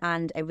question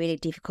and a really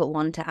difficult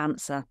one to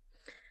answer.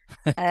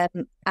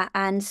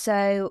 And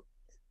so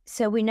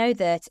we know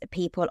that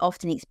people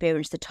often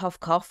experience the TOF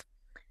cough,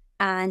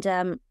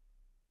 and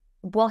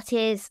what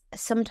is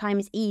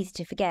sometimes easy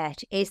to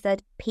forget is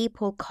that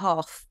people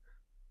cough.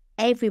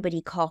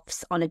 Everybody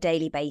coughs on a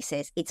daily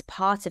basis. It's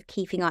part of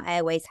keeping our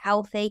airways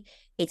healthy.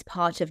 It's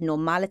part of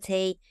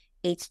normality.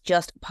 It's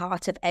just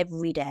part of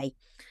every day.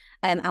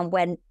 And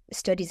when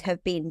studies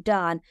have been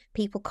done,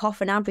 people cough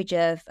an average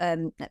of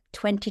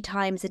 20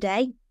 times a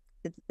day,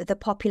 the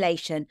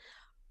population.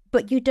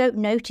 But you don't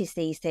notice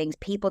these things.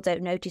 People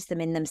don't notice them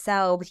in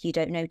themselves. You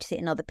don't notice it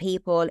in other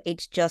people.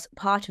 It's just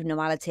part of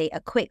normality, a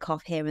quick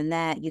cough here and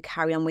there. You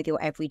carry on with your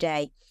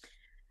everyday.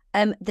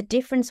 The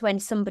difference when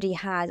somebody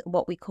has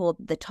what we call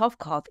the TOF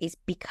cough is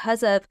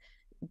because of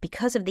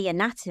the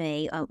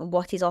anatomy,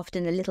 what is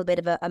often a little bit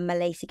of a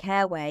Malaysic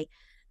airway.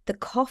 The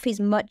cough is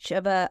much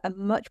of a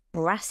much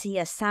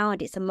brassier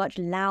sound. It's a much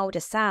louder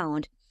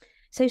sound.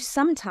 So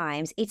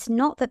sometimes it's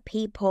not that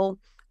people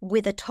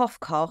with a TOF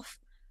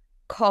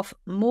cough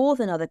more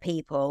than other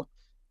people.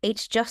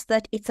 It's just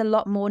that it's a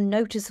lot more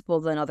noticeable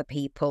than other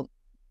people.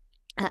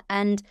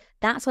 And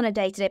that's on a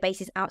day-to-day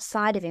basis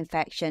outside of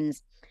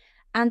infections.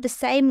 And the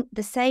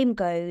same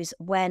goes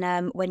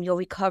when you're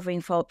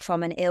recovering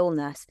from an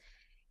illness.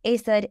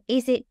 Is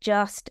it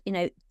just,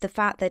 the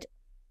fact that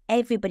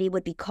everybody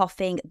would be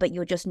coughing, but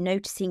you're just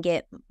noticing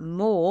it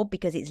more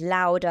because it's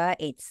louder,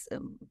 it's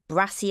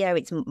brassier,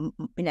 it's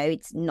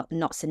it's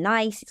not so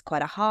nice, it's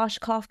quite a harsh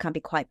cough, can be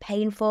quite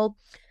painful,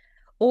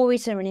 or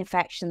is there an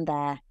infection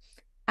there?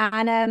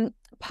 And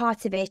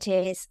part of it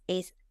is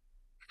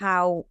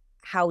how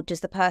does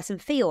the person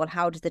feel?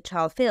 How does the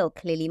child feel?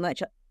 Clearly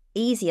much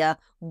easier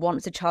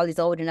once a child is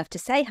old enough to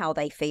say how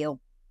they feel.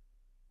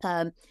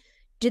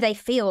 Do they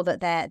feel that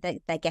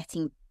they're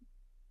getting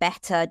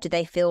better? Do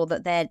they feel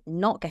that they're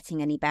not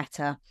getting any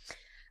better?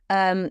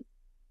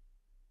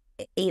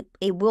 It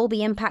will be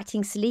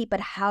impacting sleep, but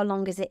how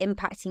long is it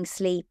impacting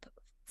sleep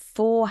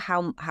for?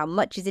 How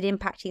much is it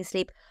impacting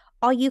sleep?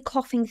 Are you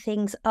coughing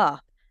things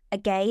up?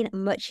 Again,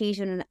 much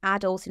easier in an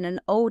adult and an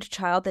older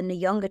child than a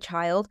younger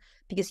child,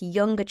 because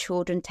younger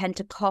children tend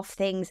to cough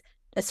things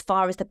as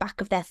far as the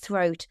back of their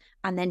throat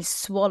and then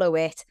swallow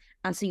it.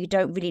 And so you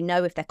don't really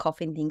know if they're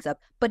coughing things up.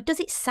 But does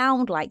it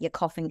sound like you're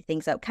coughing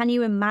things up? Can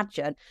you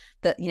imagine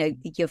that,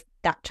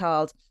 that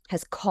child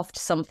has coughed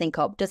something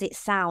up? Does it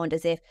sound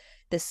as if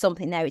there's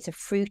something there? It's a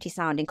fruity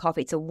sounding cough.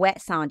 It's a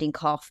wet sounding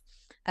cough.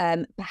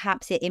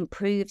 Perhaps it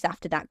improves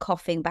after that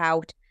coughing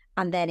bout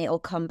and then it'll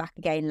come back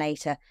again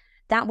later.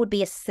 That would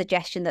be a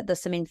suggestion that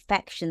there's some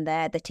infection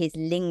there that is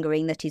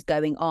lingering, that is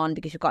going on,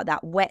 because you've got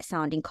that wet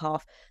sounding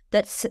cough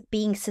that's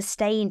being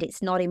sustained,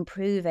 it's not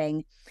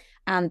improving,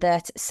 and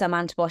that some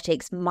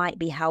antibiotics might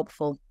be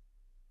helpful.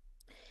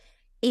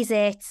 Is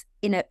it,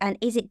 and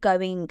is it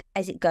going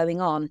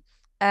on?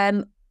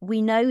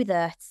 We know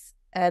that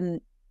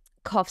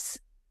coughs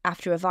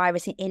after a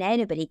virus in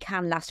anybody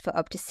can last for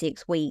up to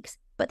 6 weeks,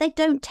 but they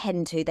don't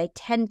tend to. They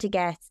tend to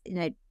get,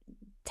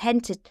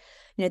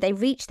 they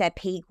reach their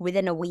peak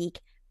within a week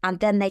and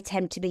then they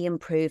tend to be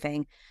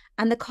improving.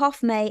 And the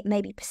cough may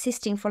be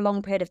persisting for a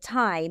long period of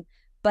time,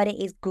 but it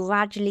is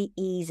gradually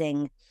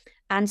easing.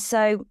 And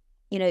so,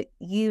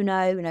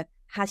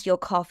 has your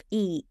cough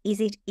is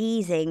it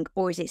easing,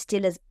 or is it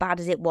still as bad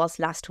as it was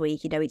last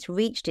week? It's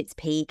reached its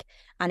peak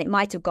and it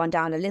might have gone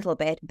down a little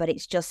bit, but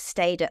it's just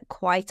stayed at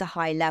quite a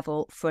high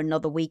level for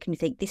another week. And you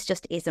think, this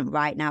just isn't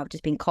right now. I've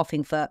just been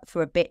coughing for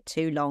a bit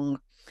too long.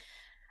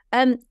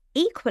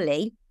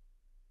 Equally,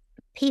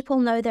 people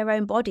know their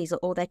own bodies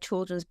or their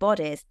children's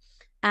bodies.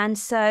 And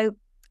so,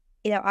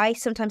 I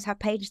sometimes have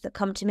patients that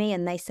come to me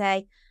and they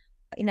say,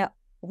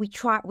 we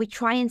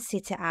try and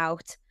sit it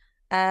out.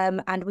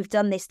 And we've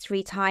done this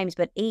 3 times,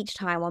 but each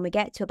time when we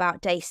get to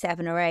about day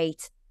 7 or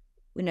 8,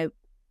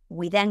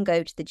 we then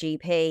go to the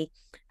GP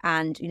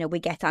and, we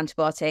get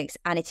antibiotics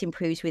and it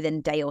improves within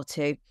a day or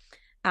 2.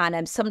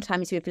 And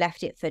sometimes we've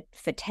left it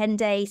for 10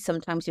 days.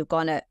 Sometimes we've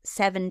gone at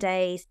 7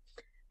 days.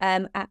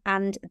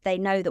 And they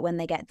know that when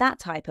they get that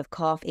type of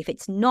cough, if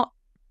it's not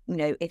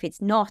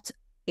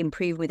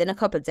improved within a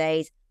couple of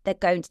days, they're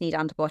going to need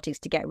antibiotics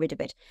to get rid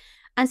of it.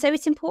 And so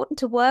it's important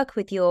to work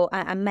with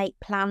and make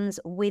plans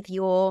with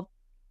your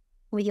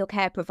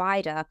care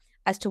provider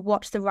as to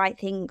what's the right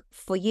thing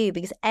for you,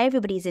 because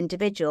everybody's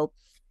individual.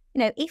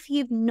 If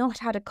you've not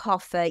had a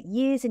cough for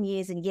years and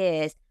years and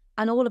years,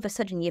 and all of a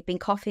sudden you've been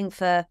coughing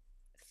for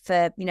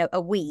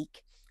a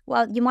week,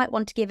 well, you might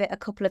want to give it a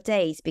couple of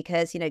days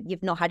because,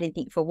 you've not had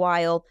anything for a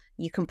while.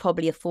 You can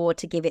probably afford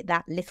to give it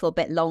that little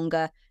bit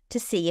longer to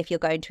see if you're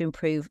going to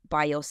improve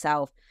by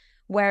yourself.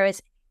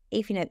 Whereas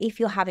if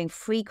you're having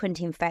frequent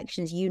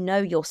infections,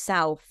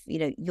 yourself,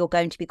 you're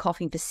going to be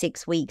coughing for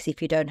 6 weeks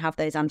if you don't have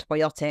those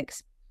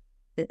antibiotics,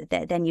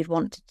 then you'd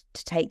want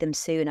to take them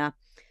sooner.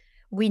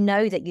 We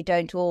know that you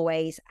don't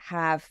always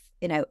have,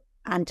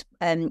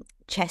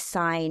 chest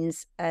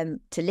signs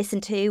to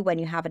listen to when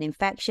you have an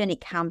infection. It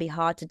can be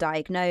hard to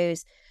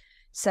diagnose.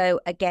 So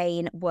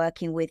again,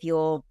 working with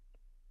your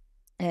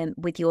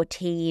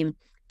team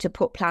to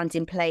put plans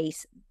in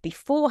place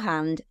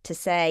beforehand to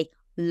say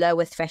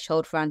lower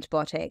threshold for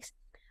antibiotics.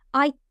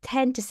 I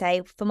tend to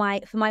say for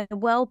my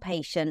well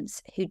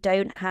patients who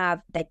don't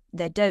have,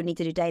 they don't need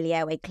to do daily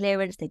airway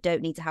clearance, they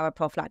don't need to have a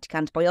prophylactic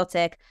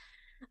antibiotic,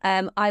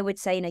 I would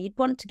say, you'd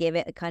want to give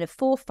it a kind of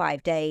 4 or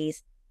 5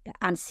 days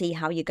and see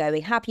how you're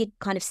going. Have you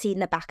kind of seen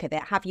the back of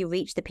it? Have you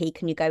reached the peak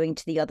and you're going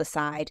to the other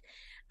side?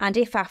 And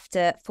if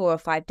after 4 or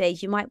 5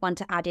 days, you might want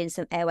to add in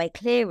some airway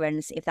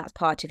clearance if that's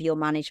part of your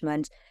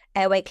management.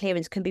 Airway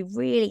clearance can be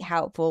really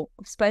helpful.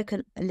 I've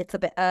spoken a little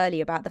bit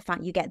earlier about the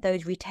fact you get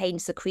those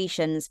retained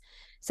secretions.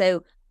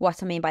 So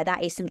what I mean by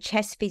that is some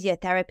chest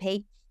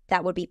physiotherapy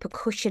That would be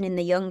percussion in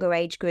the younger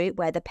age group,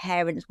 where the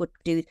parents would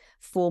do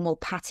formal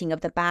patting of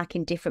the back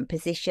in different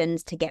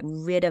positions to get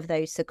rid of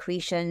those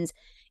secretions.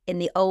 In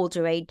the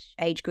older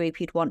age group,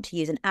 you'd want to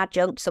use an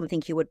adjunct,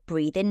 something you would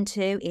breathe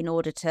into in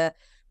order to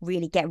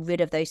really get rid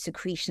of those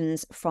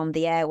secretions from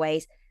the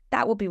airways.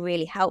 That would be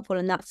really helpful.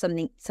 And that's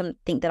something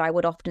that I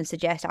would often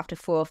suggest after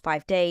 4 or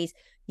 5 days.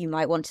 You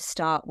might want to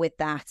start with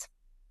that.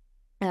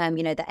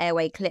 The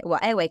airway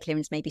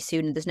clearance may be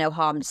soon. There's no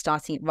harm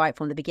starting it right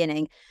from the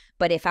beginning.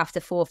 But if after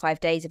 4 or 5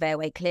 days of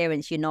airway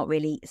clearance, you're not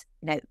really,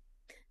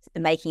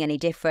 making any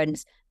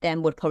difference,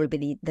 then would probably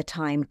be the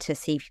time to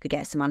see if you could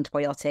get some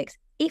antibiotics.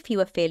 If you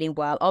are feeling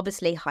well,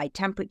 obviously high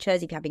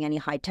temperatures, if you're having any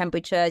high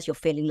temperatures, you're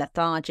feeling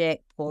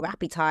lethargic, poor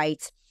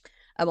appetite,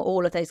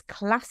 all of those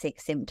classic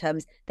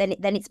symptoms, then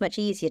it's much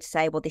easier to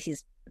say, well, this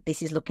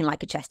is looking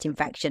like a chest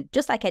infection,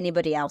 just like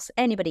anybody else.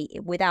 Anybody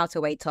without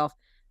a weight TOF,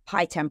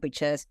 high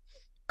temperatures,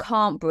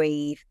 can't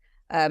breathe,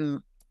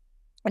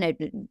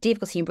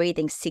 difficulty in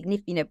breathing,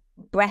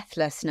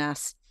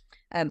 breathlessness,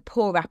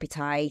 poor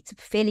appetite,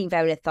 feeling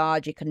very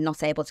lethargic and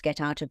not able to get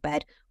out of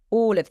bed.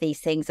 All of these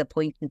things are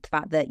pointing to the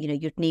fact that,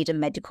 you'd need a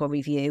medical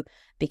review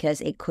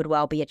because it could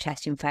well be a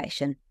chest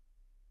infection.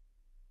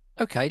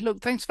 Okay,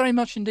 look, thanks very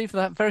much indeed for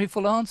that very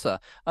full answer.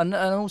 And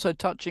also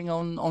touching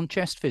on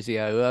chest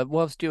physio,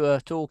 whilst you were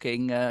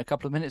talking a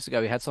couple of minutes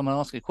ago, we had someone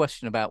ask a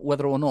question about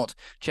whether or not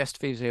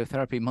chest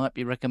physiotherapy might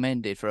be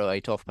recommended for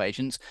OA TOF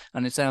patients,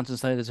 and it sounds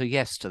as though there's a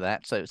yes to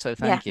that, so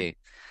thank you.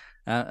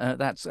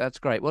 That's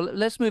great. Well,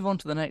 let's move on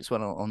to the next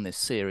one on this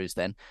series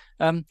then.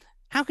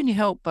 How can you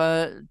help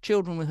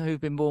children who've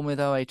been born with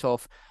OA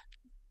TOF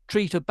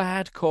treat a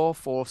bad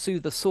cough or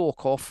soothe a sore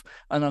cough?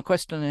 And our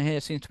questioner here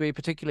seems to be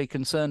particularly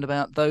concerned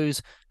about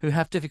those who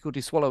have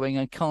difficulty swallowing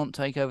and can't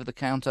take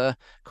over-the-counter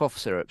cough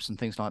syrups and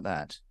things like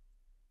that.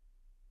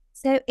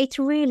 So it's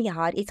really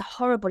hard. It's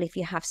horrible if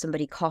you have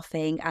somebody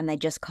coughing and they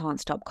just can't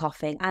stop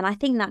coughing. And I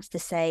think that's the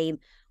same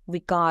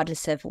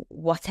regardless of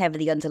whatever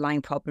the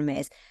underlying problem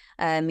is.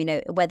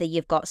 Whether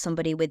you've got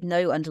somebody with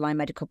no underlying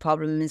medical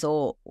problems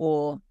or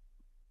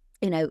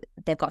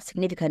they've got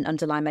significant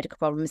underlying medical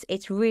problems,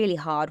 it's really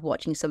hard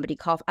watching somebody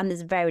cough, and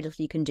there's very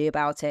little you can do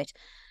about it.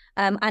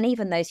 And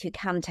even those who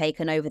can take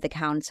an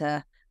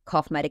over-the-counter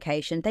cough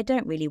medication, they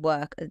don't really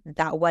work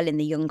that well in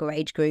the younger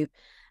age group.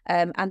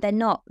 And they're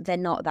not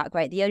that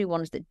great. The only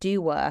ones that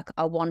do work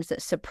are ones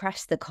that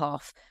suppress the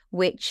cough,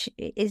 which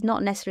is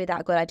not necessarily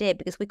that good idea,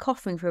 because we're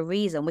coughing for a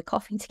reason. We're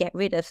coughing to get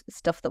rid of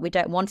stuff that we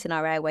don't want in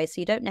our airways.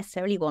 So you don't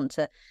necessarily want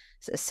to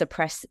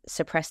suppress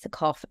the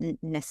cough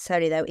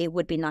necessarily, though it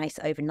would be nice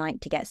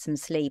overnight to get some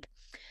sleep.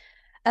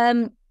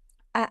 And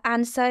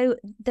so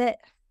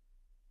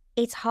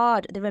it's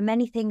hard. There are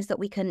many things that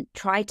we can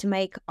try to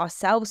make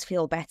ourselves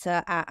feel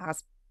better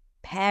as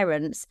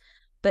parents,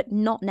 but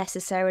not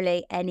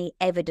necessarily any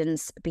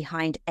evidence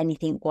behind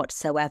anything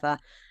whatsoever.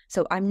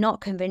 So I'm not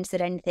convinced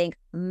that anything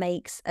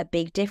makes a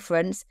big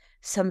difference.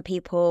 Some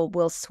people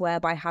will swear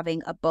by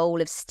having a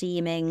bowl of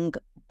steaming,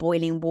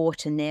 boiling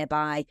water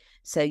nearby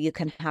so you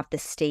can have the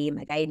steam.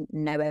 Again,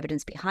 no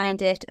evidence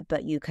behind it,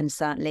 but you can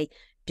certainly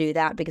do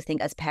that, because I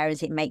think as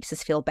parents, it makes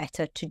us feel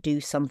better to do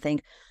something.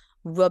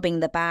 Rubbing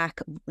the back,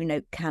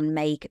 can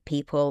make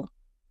people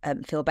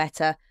feel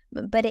better,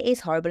 but it is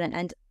horrible.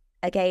 And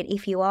again,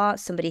 if you are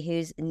somebody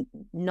who's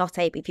not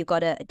able, if you've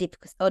got a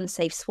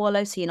unsafe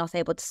swallow, so you're not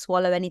able to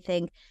swallow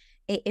anything,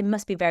 it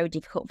must be very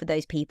difficult for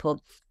those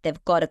people.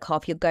 They've got a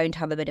cough, you're going to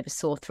have a bit of a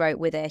sore throat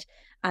with it,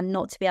 and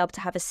not to be able to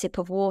have a sip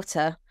of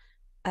water.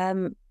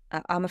 I'm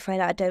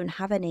afraid I don't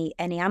have any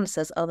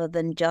answers other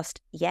than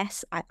just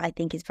yes. I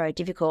think it's very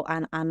difficult,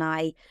 and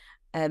I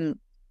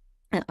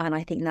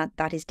think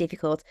that is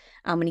difficult,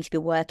 and we need to be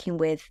working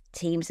with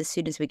teams as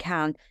soon as we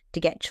can to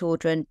get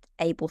children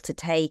able to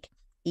take,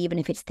 even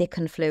if it's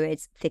thickened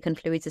fluids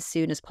as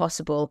soon as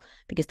possible,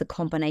 because the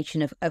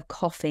combination of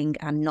coughing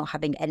and not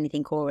having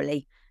anything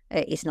orally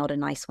is not a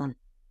nice one.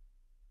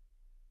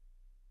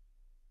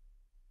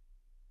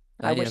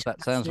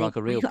 That sounds like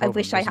a real problem. I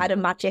wish I had a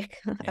magic.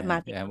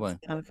 Well,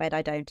 I'm afraid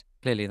I don't.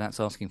 Clearly, that's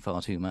asking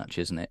far too much,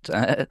 isn't it?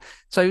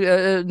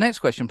 So next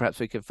question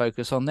perhaps we could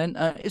focus on then.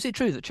 Is it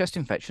true that chest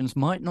infections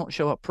might not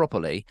show up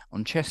properly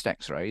on chest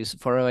x-rays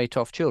for OA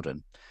TOF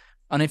children?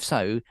 And if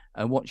so,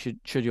 what should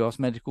you ask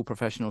medical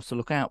professionals to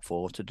look out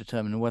for to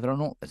determine whether or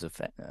not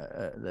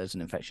there's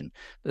an infection?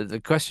 The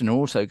question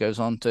also goes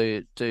on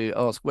to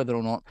ask whether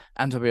or not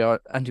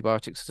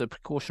antibiotics as a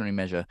precautionary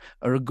measure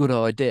are a good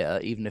idea,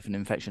 even if an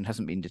infection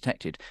hasn't been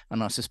detected.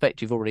 And I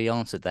suspect you've already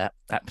answered that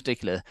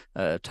particular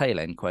tail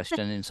end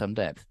question in some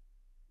depth.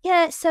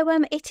 Yeah, so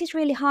it is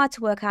really hard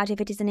to work out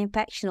if it is an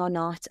infection or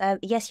not.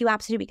 Yes, you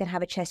absolutely can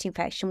have a chest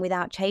infection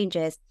without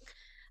changes.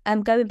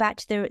 Going back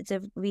to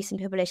the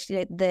recent published,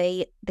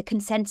 the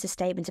consensus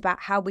statement about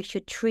how we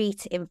should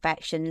treat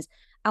infections,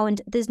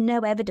 and there's no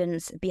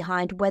evidence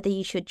behind whether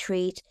you should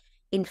treat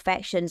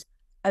infections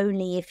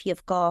only if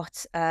you've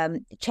got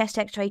chest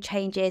x-ray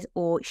changes,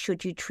 or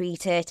should you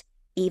treat it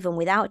even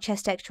without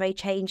chest x-ray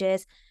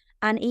changes.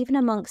 And even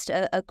amongst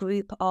a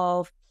group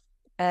of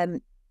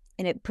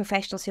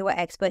professionals who are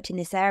expert in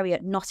this area,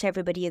 not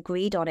everybody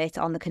agreed on it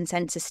on the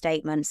consensus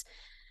statements.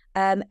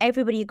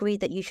 Everybody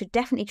agreed that you should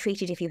definitely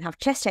treat it if you have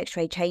chest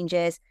x-ray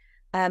changes,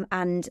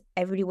 and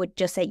everybody would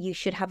just say you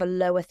should have a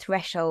lower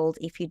threshold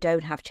if you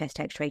don't have chest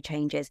x-ray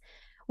changes.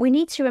 We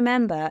need to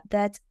remember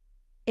that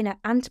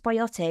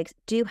antibiotics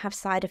do have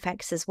side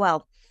effects as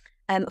well,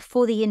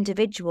 for the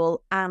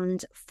individual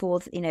and for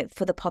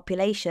the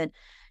population.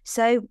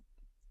 So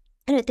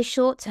the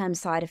short-term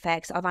side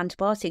effects of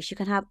antibiotics, you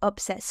can have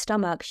upset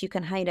stomachs, you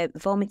can have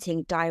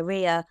vomiting,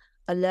 diarrhea,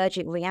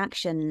 allergic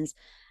reactions.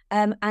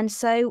 And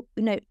so,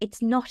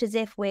 it's not as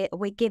if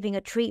we're giving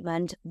a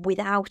treatment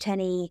without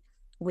any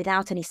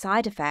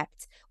side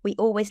effects. We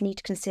always need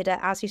to consider,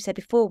 as you said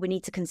before, we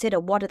need to consider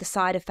what are the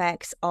side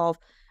effects of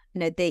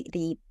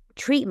the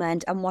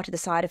treatment and what are the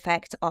side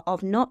effects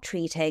of not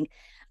treating.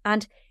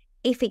 And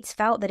if it's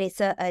felt that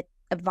it's a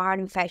viral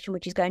infection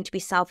which is going to be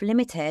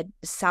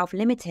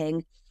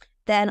self-limiting,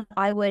 then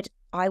I would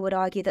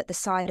argue that the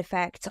side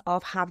effect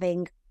of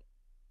having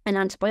an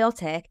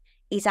antibiotic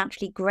is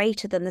actually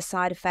greater than the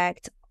side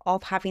effect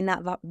of having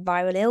that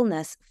viral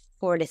illness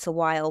for a little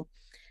while.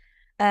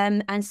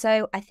 And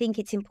so I think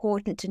it's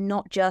important to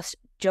not just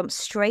jump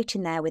straight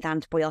in there with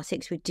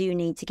antibiotics. We do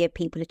need to give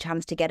people a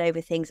chance to get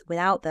over things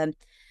without them.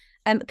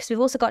 Because we've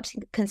also got to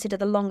consider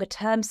the longer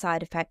term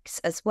side effects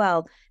as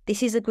well.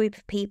 This is a group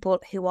of people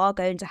who are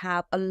going to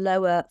have a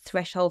lower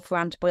threshold for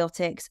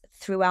antibiotics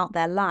throughout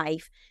their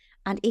life.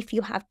 And if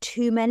you have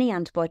too many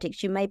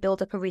antibiotics, you may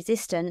build up a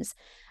resistance,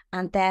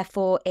 and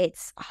therefore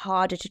it's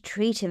harder to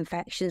treat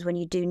infections when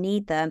you do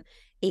need them.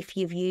 If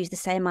you've used the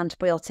same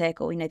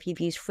antibiotic, or if you've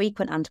used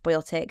frequent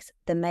antibiotics,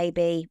 there may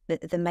be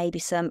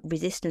some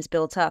resistance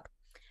built up.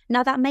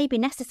 Now, that may be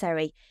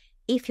necessary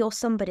if you're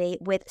somebody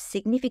with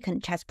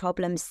significant chest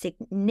problems,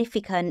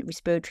 significant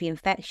respiratory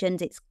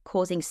infections, it's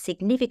causing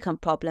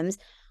significant problems.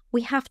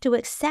 We have to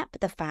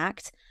accept the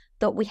fact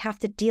that we have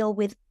to deal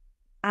with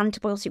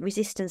antibiotic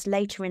resistance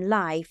later in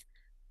life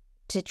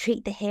to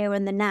treat the here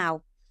and the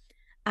now.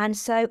 And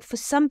so for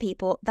some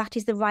people, that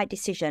is the right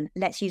decision.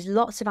 Let's use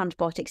lots of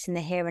antibiotics in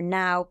the here and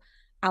now,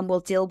 and we'll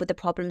deal with the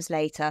problems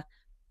later.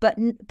 But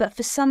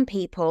for some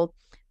people,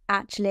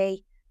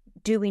 actually,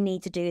 do we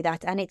need to do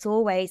that? And it's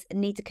always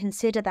need to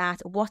consider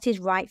that what is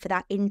right for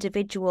that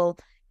individual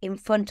in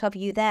front of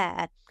you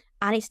there.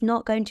 And it's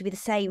not going to be the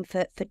same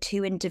for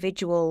two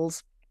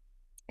individuals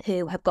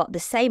who have got the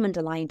same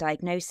underlying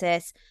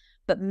diagnosis,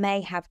 but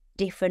may have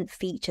different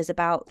features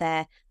about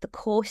the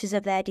courses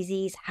of their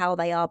disease, how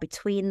they are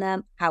between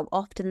them, how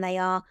often they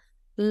are.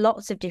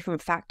 Lots of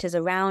different factors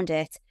around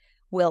it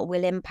will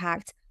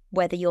impact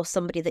whether you're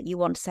somebody that you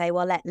want to say,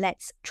 well,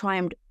 let's try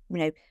and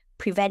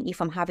prevent you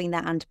from having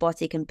that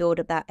antibiotic and build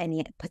up that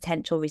any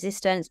potential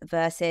resistance,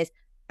 versus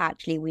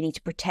actually we need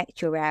to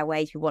protect your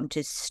airways. We want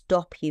to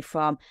stop you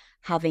from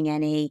having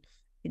any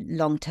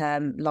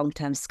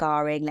long-term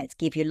scarring. Let's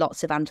give you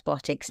lots of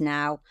antibiotics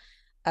now.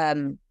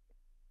 And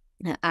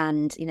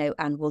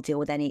we'll deal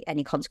with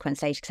any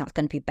consequence later, because that's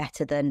going to be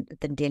better than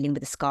dealing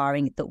with the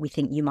scarring that we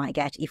think you might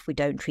get if we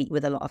don't treat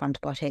with a lot of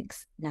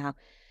antibiotics now.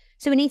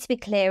 So we need to be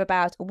clear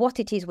about what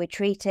it is we're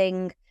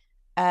treating,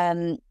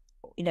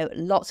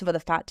 lots of other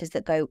factors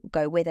that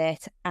go with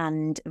it.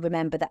 And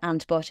remember that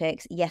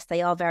antibiotics, yes,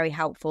 they are very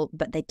helpful,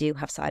 but they do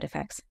have side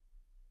effects.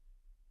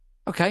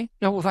 Okay.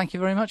 Well, thank you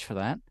very much for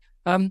that.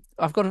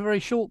 I've got a very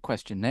short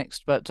question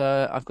next, but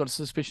I've got a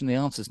suspicion the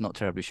answer's not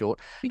terribly short.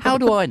 How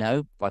do I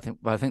know? I think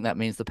that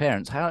means the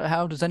parents.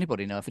 How does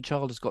anybody know if a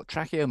child has got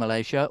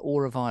tracheomalacia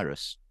or a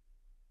virus?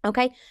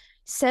 Okay,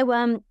 so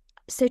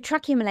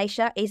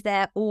tracheomalacia is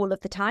there all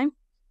of the time,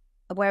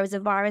 whereas a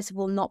virus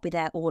will not be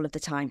there all of the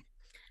time.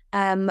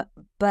 And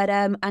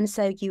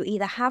so you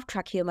either have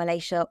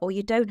tracheomalacia or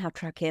you don't have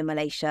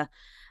tracheomalacia,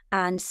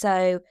 and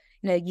so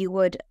you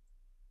would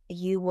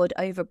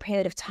over a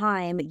period of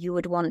time, you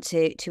would want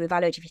to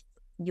evaluate if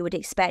you would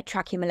expect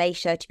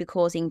tracheomalacia to be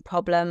causing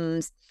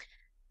problems,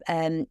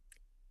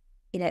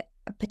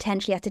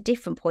 potentially at a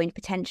different point,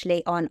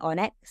 potentially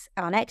on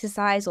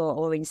exercise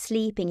or in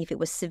sleeping. If it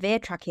was severe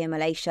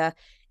tracheomalacia,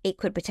 it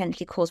could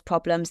potentially cause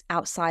problems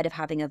outside of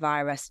having a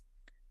virus.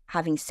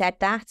 Having said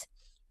that,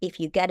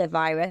 if you get a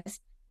virus,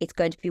 it's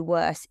going to be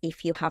worse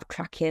if you have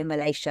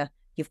tracheomalacia.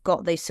 You've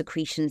got those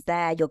secretions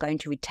there, you're going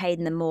to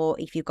retain them more.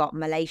 If you've got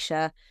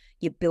malacia,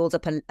 you build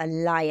up a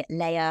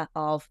layer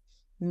of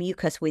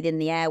mucus within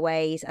the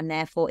airways, and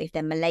therefore if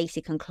they're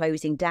malacic and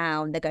closing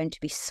down, they're going to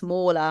be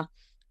smaller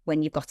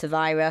when you've got a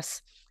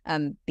virus,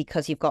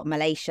 because you've got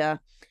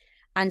malacia.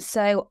 And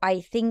so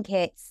I think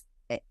if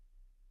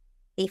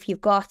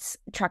you've got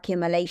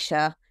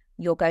tracheomalacia,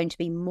 you're going to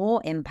be more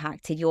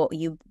impacted.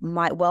 You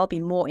might well be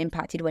more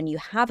impacted when you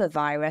have a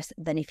virus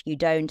than if you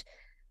don't.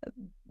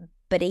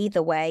 But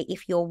either way,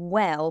 if you're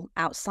well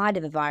outside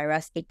of a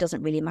virus, it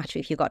doesn't really matter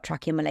if you've got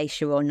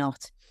tracheomalacia or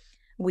not.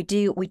 We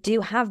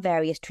do have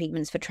various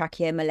treatments for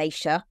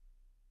tracheomalacia,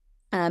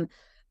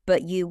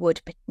 but you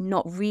would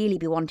not really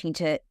be wanting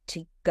to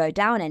go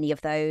down any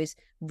of those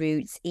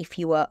routes if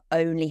you were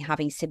only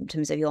having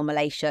symptoms of your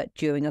malacia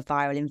during a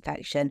viral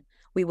infection.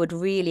 we would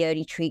really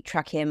only treat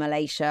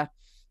tracheomalacia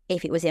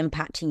if it was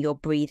impacting your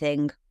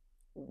breathing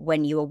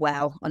when you were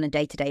well on a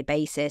day-to-day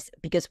basis,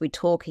 because we're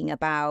talking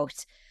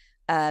about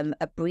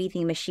a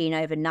breathing machine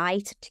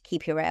overnight to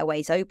keep your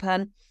airways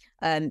open.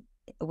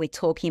 We're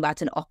talking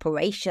about an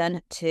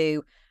operation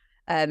to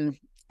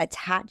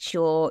attach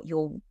your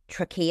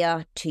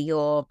trachea to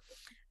your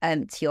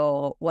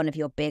one of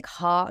your big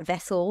heart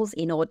vessels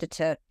in order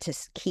to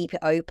keep it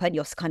open.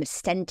 You're kind of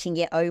stenting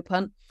it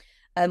open.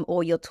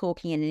 Or you're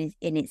talking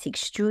in its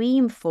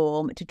extreme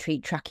form to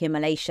treat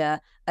tracheomalacia,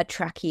 a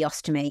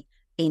tracheostomy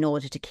in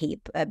order to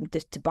keep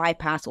to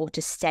bypass or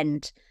to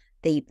stent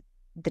the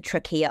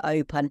trachea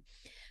open.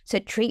 So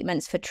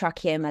treatments for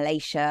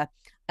tracheomalacia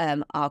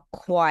are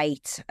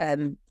quite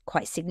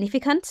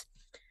significant,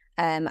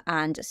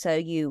 and so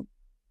you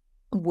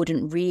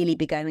wouldn't really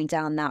be going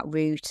down that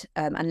route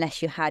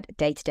unless you had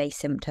day-to-day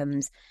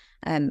symptoms.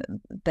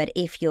 But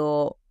if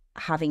you're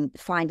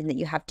finding that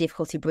you have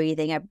difficulty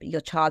breathing,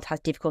 your child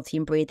has difficulty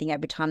in breathing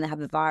every time they have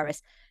a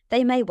virus,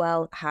 they may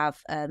well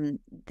have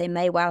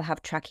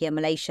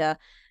tracheomalacia.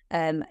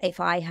 If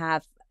I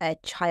have a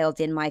child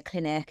in my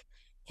clinic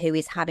who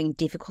is having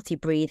difficulty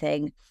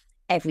breathing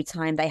every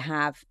time they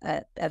have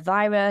a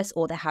virus,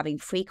 or they're having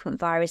frequent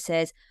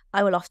viruses,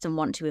 I will often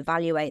want to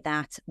evaluate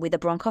that with a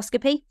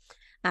bronchoscopy.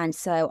 And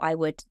so I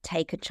would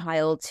take a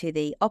child to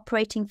the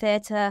operating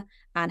theatre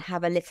and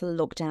have a little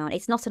look down.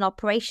 It's not an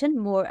operation,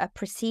 more a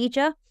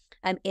procedure.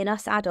 In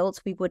us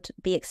adults, we would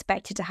be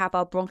expected to have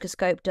our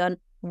bronchoscope done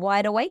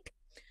wide awake.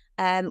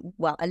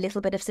 Well, a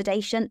little bit of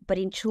sedation, but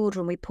in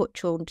children, we put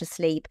children to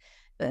sleep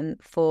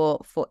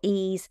for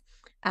ease.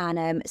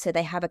 And so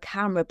they have a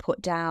camera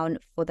put down.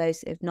 For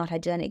those who've not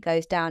had done, it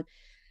goes down.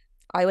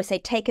 I always say,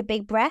 take a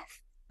big breath.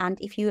 And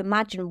if you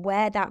imagine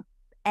where that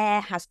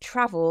air has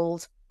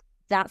travelled,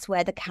 that's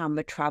where the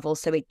camera travels.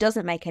 So it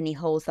doesn't make any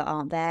holes that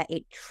aren't there.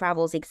 It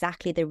travels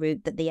exactly the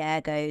route that the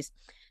air goes.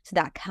 So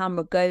that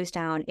camera goes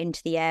down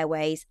into the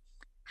airways,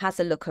 has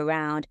a look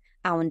around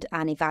and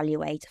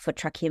evaluate for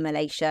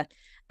tracheomalacia.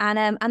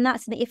 And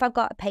that's, if I've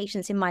got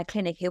patients in my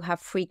clinic who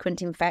have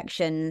frequent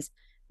infections,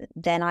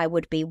 then I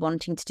would be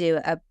wanting to do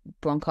a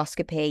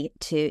bronchoscopy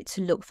to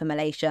look for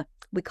malacia.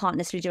 We can't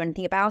necessarily do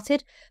anything about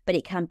it, but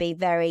it can be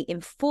very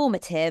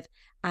informative,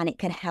 and it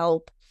can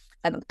help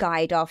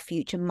guide our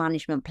future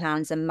management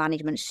plans and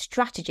management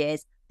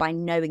strategies by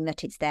knowing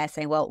that it's there,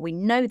 saying, well, we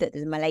know that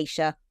there's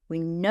malacia, we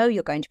know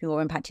you're going to be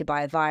more impacted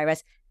by a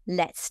virus,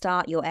 let's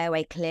start your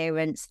airway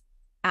clearance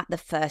at the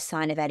first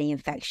sign of any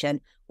infection.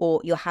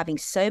 Or you're having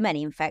so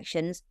many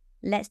infections,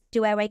 let's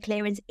do airway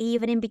clearance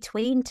even in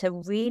between to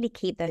really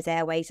keep those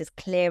airways as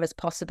clear as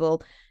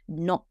possible,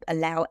 not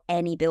allow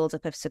any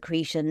buildup of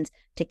secretions,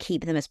 to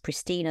keep them as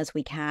pristine as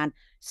we can,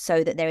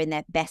 so that they're in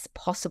their best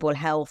possible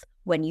health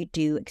when you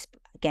do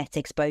get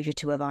exposure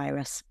to a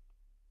virus.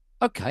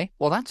 Okay,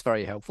 well, that's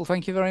very helpful.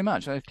 Thank you very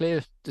much. A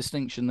clear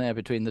distinction there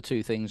between the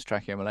two things,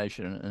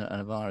 tracheomalacia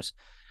and a virus.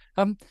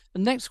 The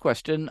next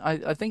question,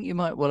 I think you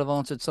might well have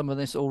answered some of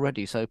this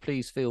already, so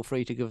please feel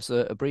free to give us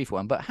a brief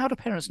one. But how do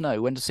parents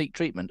know when to seek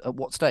treatment at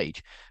what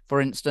stage? For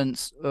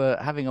instance,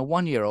 having a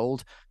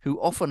 1-year-old who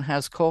often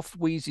has cough,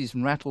 wheezes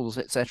and rattles,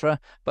 etc.,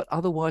 but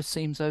otherwise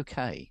seems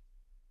okay.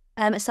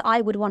 So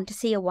I would want to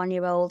see a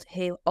 1-year-old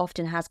who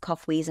often has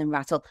cough, wheeze and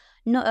rattle.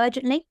 Not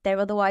urgently, they're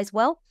otherwise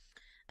well.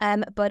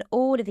 But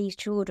all of these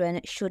children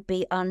should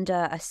be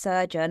under a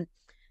surgeon.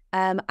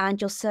 And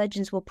your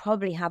surgeons will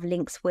probably have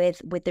links with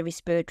the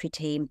respiratory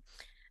team.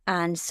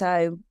 And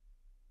so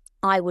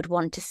I would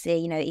want to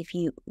see, if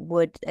you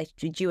would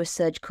do a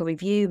surgical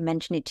review,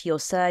 mention it to your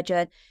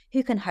surgeon,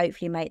 who can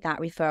hopefully make that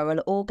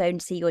referral, or go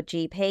and see your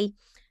GP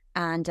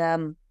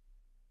and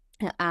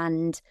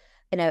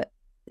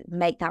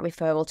make that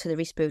referral to the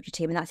respiratory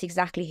team. And that's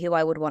exactly who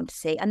I would want to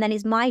see. And then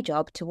it's my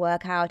job to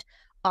work out,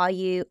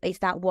 is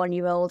that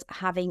 1-year-old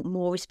having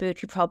more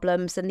respiratory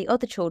problems than the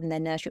other children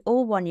in their nursery?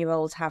 All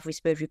 1-year-olds have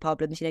respiratory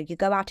problems. You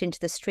go out into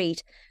the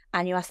street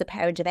and you ask the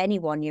parent of any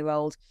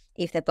 1-year-old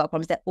if they've got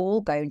problems, they're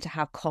all going to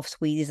have coughs,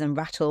 wheezes and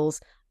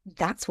rattles.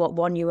 That's what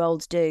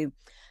 1-year-olds do.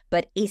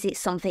 But is it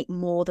something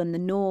more than the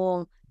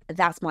norm?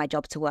 That's my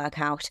job to work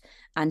out.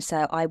 And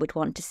so I would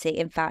want to see,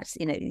 in fact,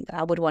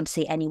 I would want to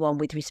see anyone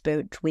with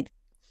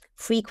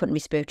frequent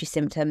respiratory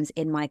symptoms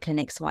in my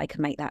clinic so I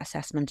can make that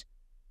assessment.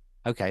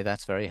 Okay,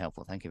 that's very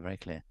helpful. Thank you. Very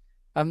clear.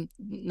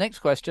 Next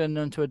question,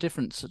 and to a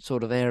different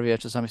sort of area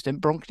to some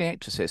extent,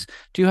 bronchiectasis.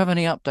 Do you have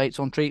any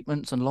updates on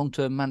treatments and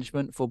long-term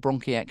management for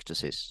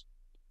bronchiectasis?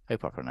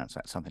 Hope I pronounced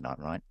that something like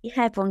right.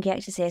 Yeah,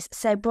 bronchiectasis.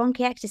 So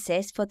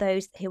bronchiectasis, for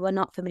those who are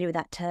not familiar with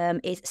that term,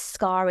 is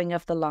scarring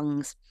of the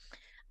lungs.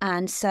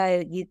 And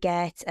so you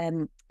get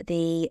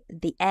the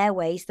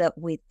airways that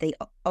with the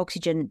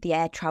oxygen, the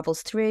air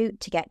travels through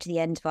to get to the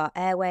end of our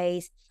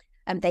airways.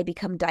 They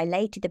become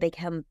dilated, they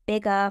become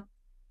bigger.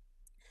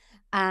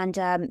 And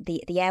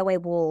the airway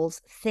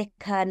walls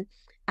thicken,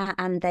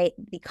 and they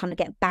kind of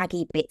get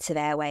baggy bits of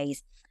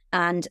airways.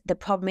 And the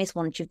problem is,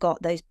 once you've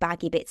got those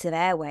baggy bits of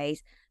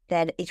airways,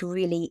 then it's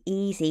really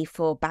easy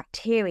for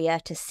bacteria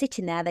to sit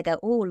in there. They go,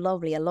 oh,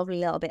 lovely, a lovely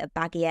little bit of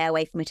baggy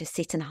airway for me to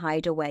sit and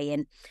hide away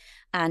in.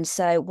 And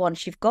so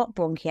once you've got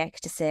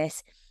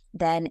bronchiectasis,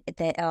 then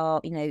there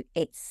are,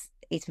 it's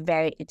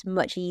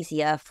much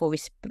easier for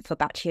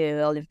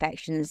bacterial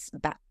infections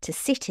to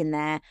sit in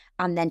there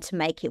and then to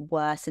make it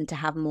worse and to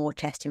have more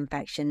chest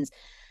infections.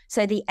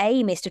 So the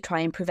aim is to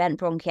try and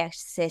prevent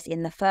bronchiectasis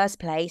in the first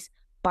place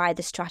by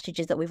the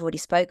strategies that we've already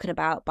spoken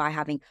about, by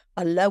having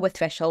a lower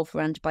threshold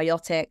for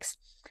antibiotics,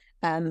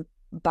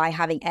 by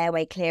having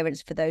airway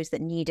clearance for those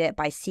that need it,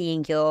 by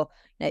seeing you're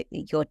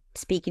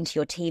speaking to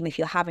your team if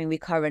you're having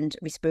recurrent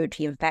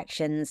respiratory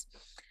infections.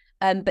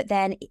 But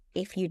then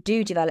if you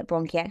do develop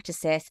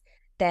bronchiectasis,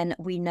 then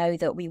we know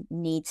that we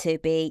need to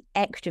be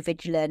extra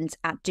vigilant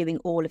at doing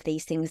all of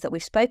these things that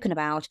we've spoken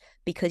about,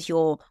 because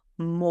you're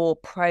more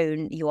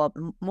prone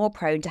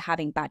to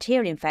having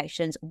bacterial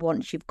infections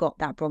once you've got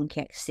that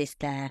bronchiectasis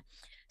there.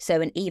 So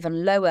an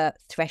even lower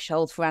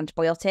threshold for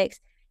antibiotics.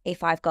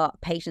 If I've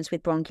got patients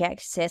with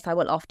bronchiectasis, I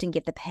will often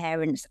give the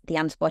parents the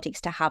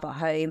antibiotics to have at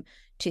home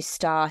to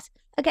start.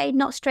 Again,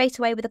 not straight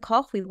away with a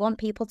cough. We want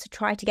people to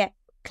try to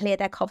clear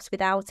their coughs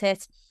without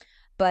it,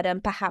 but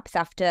perhaps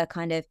after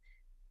kind of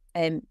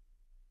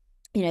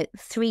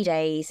 3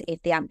 days,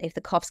 if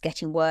the cough's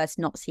getting worse,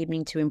 not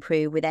seeming to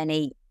improve with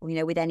any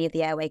of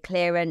the airway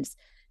clearance,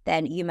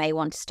 then you may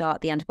want to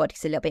start the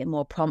antibiotics a little bit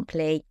more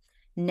promptly.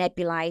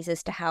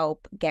 Nebulizers to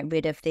help get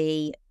rid of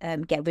the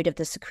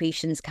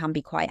secretions can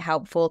be quite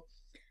helpful,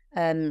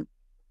 and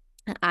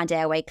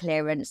airway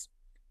clearance.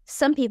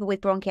 Some people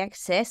with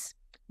bronchiectasis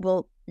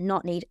will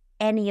not need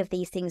any of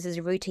these things as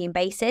a routine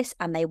basis,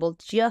 and they will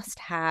just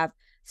have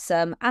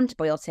some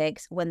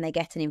antibiotics when they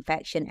get an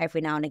infection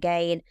every now and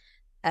again.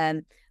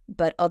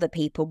 But other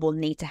people will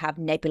need to have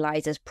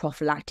nebulizers,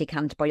 prophylactic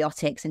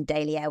antibiotics, and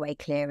daily airway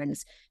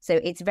clearance. So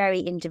it's very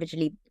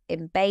individually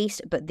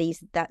based, but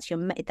that's your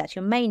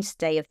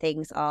mainstay of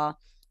things are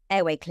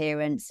airway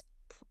clearance,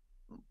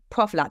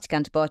 prophylactic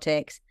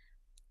antibiotics,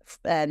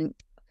 be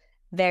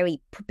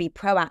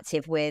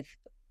proactive with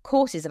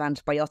courses of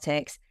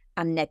antibiotics,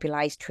 and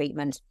nebulized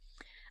treatment.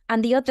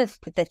 And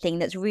the thing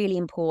that's really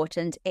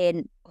important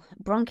in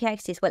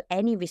bronchiectasis, well,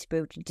 any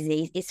respiratory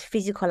disease, is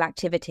physical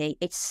activity.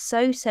 It's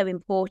so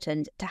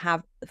important to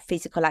have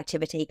physical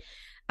activity.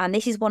 And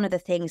this is one of the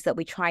things that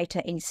we try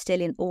to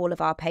instill in all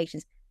of our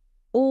patients.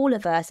 All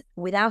of us,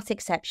 without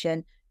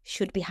exception,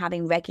 should be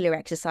having regular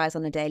exercise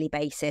on a daily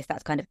basis.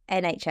 That's kind of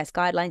NHS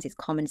guidelines. It's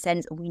common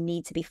sense. We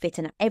need to be fit,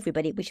 and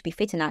everybody, we should be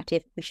fit and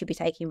active. We should be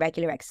taking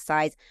regular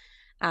exercise,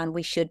 and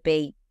we should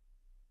be,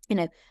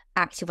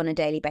 active on a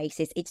daily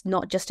basis. It's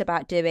not just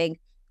about doing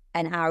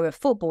an hour of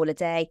football a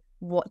day.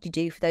 What you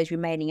do for those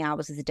remaining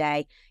hours of the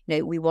day,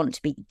 we want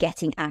to be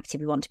getting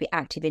active. We want to be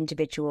active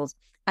individuals.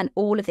 And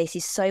all of this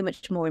is so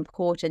much more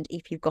important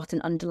if you've got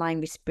an underlying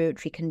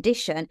respiratory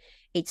condition.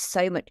 It's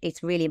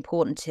really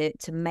important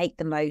to make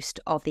the most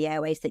of the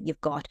airways that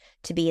you've got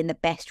to be in the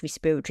best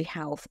respiratory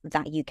health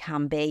that you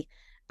can be.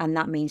 And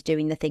that means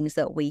doing the things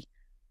that we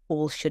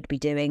all should be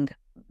doing,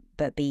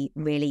 but be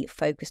really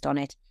focused on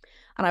it.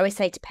 And I always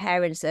say to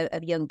parents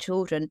of young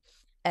children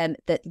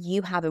that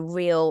you have a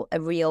real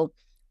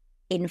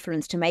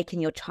influence to make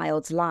in your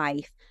child's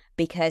life,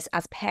 because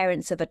as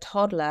parents of a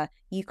toddler,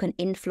 you can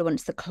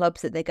influence the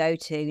clubs that they go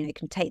to. You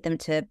can take them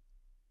to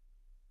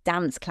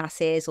dance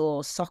classes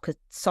or soccer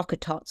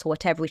tots or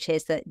whatever it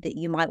is that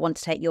you might want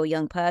to take your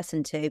young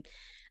person to.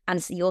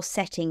 And so you're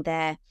setting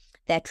their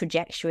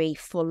trajectory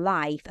for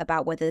life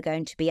about whether they're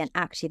going to be an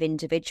active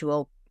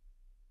individual.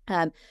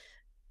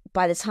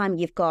 By the time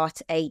you've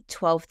got a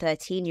 12,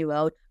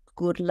 13-year-old,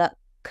 good luck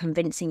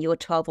convincing your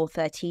 12 or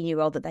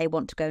 13-year-old that they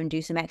want to go and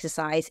do some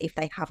exercise if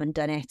they haven't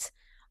done it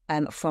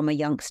from a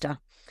youngster.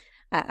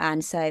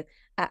 And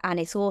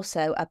it's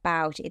also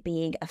about it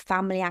being a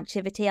family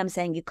activity. I'm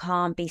saying you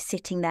can't be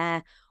sitting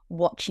there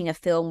watching a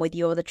film with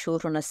your other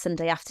children on a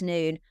Sunday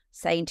afternoon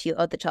saying to your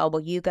other child,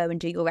 well, you go and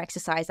do your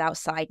exercise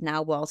outside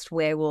now whilst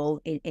we're all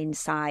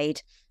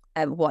inside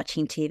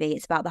watching TV.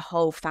 It's about the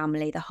whole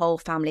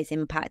family's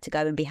impact to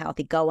go and be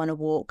healthy, go on a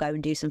walk, go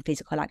and do some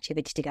physical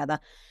activity together.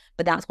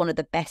 But that's one of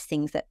the best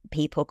things that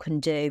people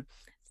can do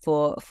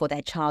for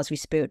their child's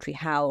respiratory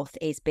health,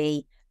 is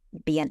be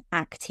an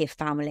active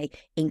family,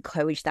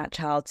 encourage that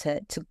child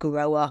to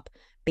grow up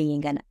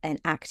being an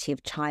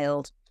active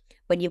child.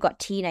 When you've got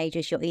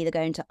teenagers, you're either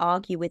going to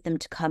argue with them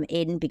to come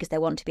in because they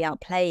want to be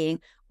out playing,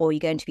 or you're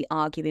going to be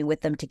arguing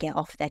with them to get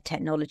off their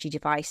technology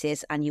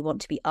devices, and you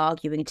want to be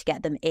arguing to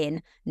get them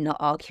in, not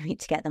arguing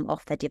to get them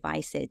off their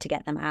devices, to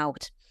get them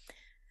out.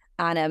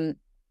 And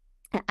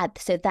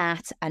so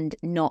that and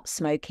not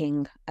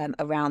smoking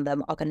around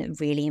them are going to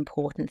be really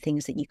important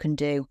things that you can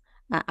do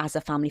as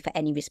a family for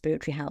any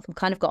respiratory health. We've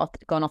kind of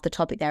gone off the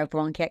topic there of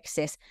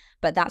bronchiectasis,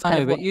 but that's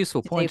kind of what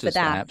useful pointers for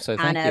that. So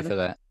thank you for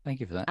that. Thank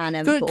you for that.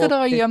 And could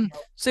I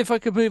see if I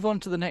could move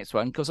on to the next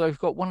one, because I've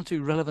got one or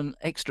two relevant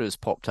extras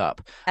popped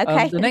up.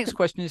 Okay. The next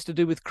question is to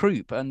do with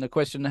croup, and the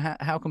question,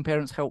 how can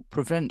parents help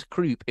prevent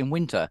croup in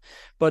winter?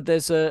 But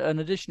there's an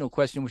additional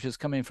question which has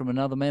come in from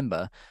another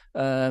member,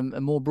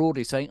 and more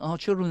broadly saying, are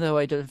children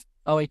with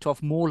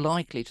OA/TOF more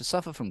likely to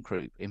suffer from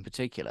croup in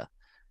particular?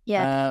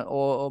 Yeah.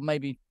 Or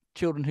maybe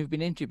children who've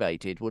been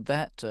intubated, would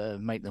that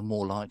make them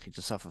more likely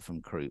to suffer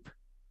from croup?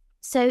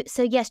 So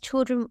yes,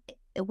 children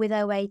with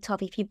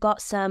OA/TOF, if you've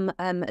got some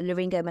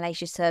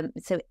laryngomalacia,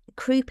 so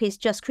croup is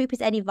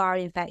any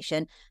viral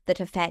infection that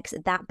affects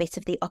that bit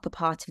of the upper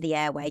part of the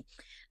airway,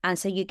 and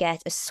so you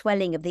get a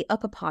swelling of the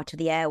upper part of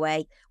the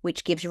airway,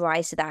 which gives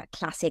rise to that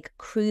classic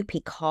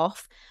croupy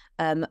cough,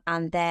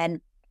 and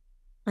then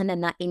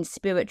that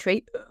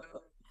inspiratory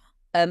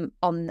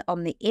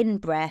on the in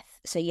breath.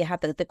 So you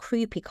have the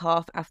croupy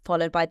cough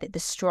followed by the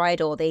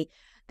stridor,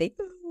 the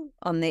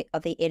on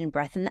the in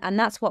breath, and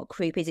that's what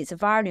croup is. It's a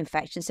viral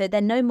infection, so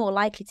they're no more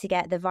likely to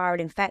get the viral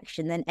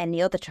infection than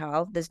any other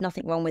child. There's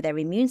nothing wrong with their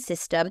immune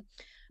system,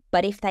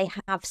 but if they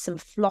have some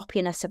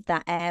floppiness of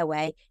that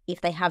airway,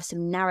 if they have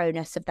some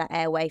narrowness of that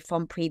airway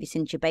from previous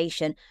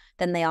intubation,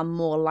 then they are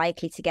more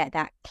likely to get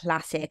that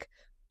classic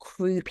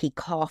croupy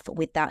cough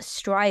with that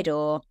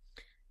stridor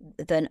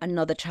than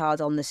another child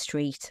on the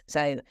street.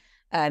 So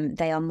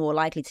they are more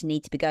likely to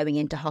need to be going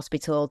into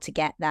hospital to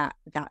get that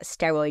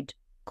steroid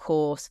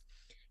course.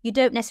 You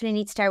don't necessarily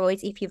need steroids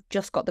if you've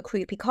just got the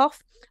croupy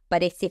cough,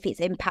 but if it's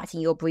impacting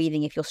your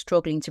breathing, if you're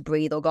struggling to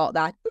breathe or got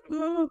that,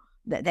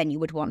 then you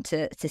would want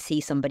to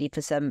see somebody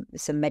for some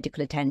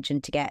medical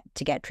attention to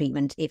get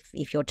treatment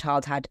if your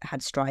child had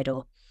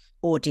stridor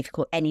or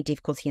any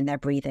difficulty in their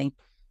breathing.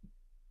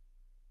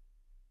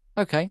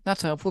 Okay,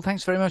 that's helpful.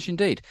 Thanks very much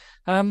indeed.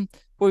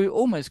 We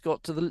almost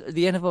got to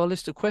the end of our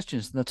list of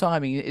questions, and the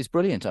timing is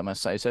brilliant, I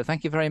must say. So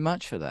thank you very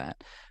much for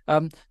that.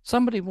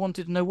 Somebody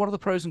wanted to know, what are the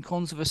pros and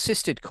cons of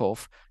assisted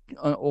cough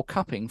or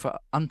cupping for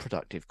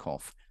unproductive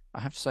cough?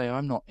 I have to say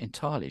I'm not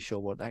entirely sure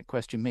what that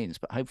question means,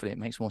 but hopefully it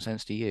makes more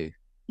sense to you.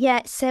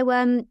 Yeah,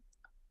 so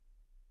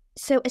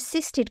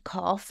assisted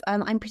cough,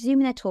 I'm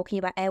presuming they're talking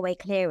about airway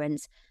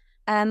clearance.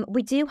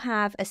 We do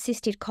have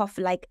assisted cough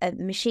like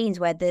machines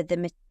where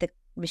the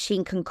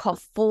machine can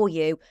cough for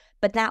you,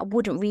 but that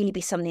wouldn't really be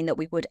something that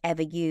we would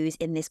ever use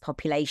in this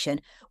population.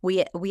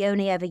 We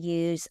only ever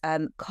use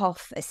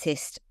cough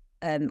assists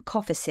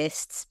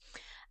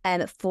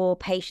for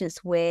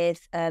patients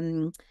with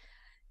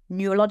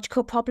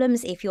neurological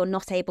problems. If you're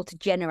not able to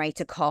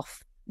generate a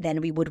cough,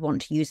 then we would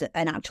want to use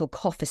an actual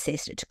cough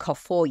assist to cough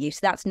for you. So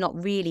that's not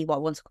really what I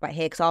want to talk about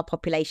here, because our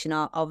population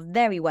are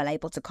very well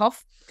able to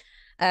cough,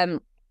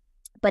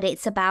 but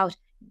it's about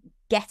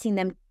getting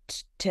them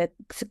to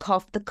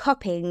cough. The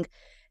cupping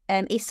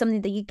is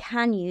something that you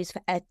can use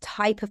for a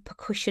type of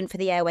percussion for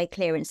the airway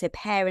clearance. So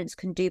parents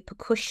can do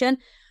percussion.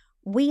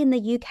 We in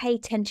the UK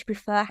tend to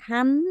prefer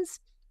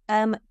hands.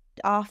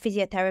 Our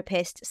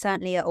physiotherapists,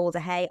 certainly at Alder,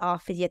 our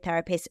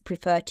physiotherapists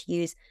prefer to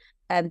use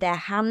their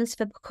hands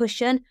for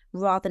percussion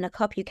rather than a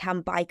cup. You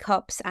can buy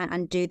cups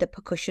and do the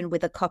percussion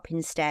with a cup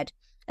instead.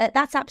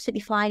 That's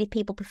absolutely fine if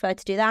people prefer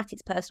to do that.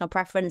 It's personal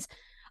preference.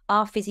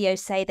 Our physios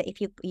say that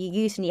if you're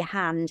using your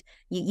hand,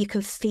 you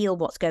can feel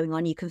what's going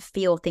on. You can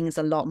feel things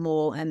a lot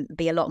more and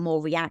be a lot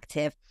more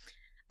reactive.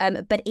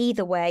 But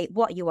either way,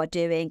 what you are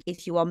doing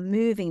is you are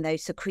moving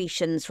those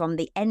secretions from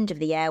the end of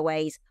the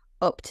airways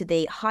up to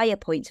the higher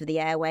points of the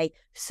airway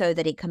so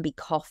that it can be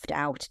coughed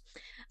out.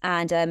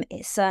 And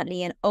it's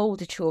certainly in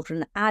older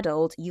children,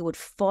 adult, you would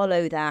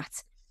follow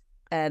that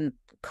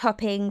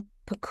cupping,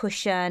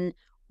 percussion,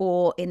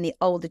 or in the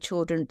older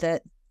children,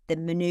 the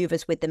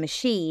maneuvers with the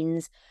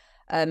machines,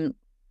 and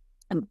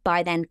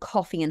by then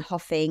coughing and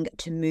huffing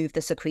to move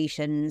the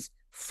secretions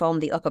from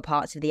the upper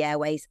parts of the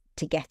airways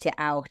to get it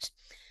out.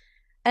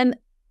 And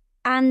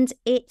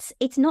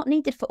it's not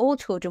needed for all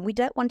children. We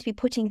don't want to be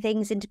putting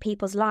things into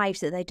people's lives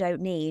that they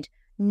don't need.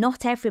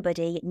 Not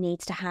everybody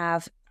needs to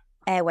have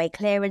airway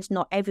clearance.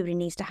 Not everybody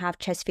needs to have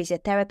chest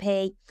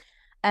physiotherapy.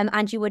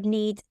 And you would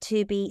need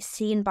to be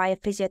seen by a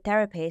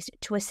physiotherapist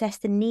to assess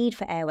the need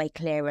for airway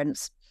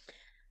clearance.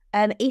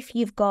 If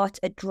you've got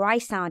a dry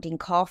sounding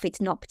cough, it's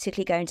not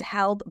particularly going to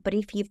help. But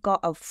if you've got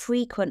a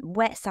frequent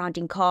wet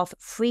sounding cough,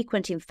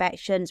 frequent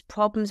infections,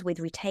 problems with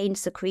retained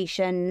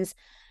secretions,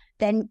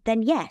 then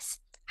yes,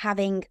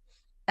 having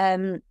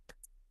airway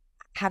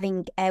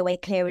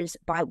clearance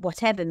by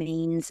whatever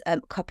means,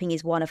 cupping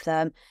is one of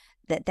them,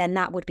 then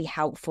that would be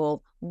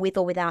helpful, with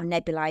or without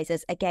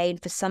nebulizers. Again,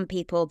 for some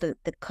people, the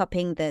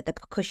cupping, the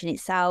percussion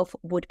itself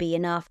would be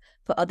enough.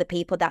 For other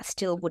people, that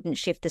still wouldn't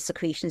shift the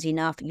secretions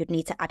enough. You'd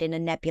need to add in a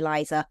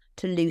nebulizer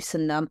to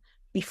loosen them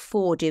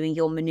before doing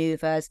your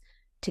maneuvers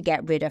to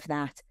get rid of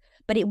that.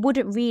 But it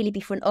wouldn't really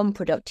be for an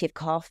unproductive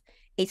cough.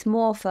 It's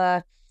more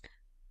for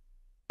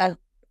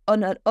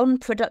an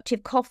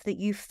unproductive cough that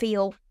you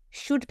feel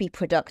should be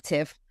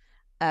productive.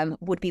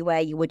 would be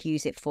where you would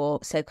use it for.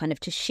 So kind of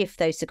to shift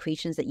those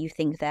secretions that you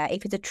think there.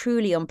 If it's a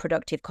truly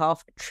unproductive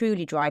cough,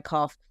 truly dry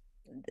cough,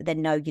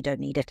 then no, you don't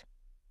need it.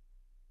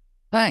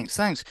 Thanks.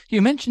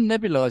 You mentioned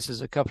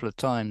nebulizers a couple of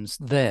times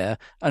there,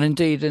 and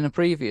indeed in a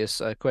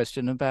previous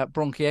question about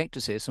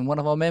bronchiectasis, and one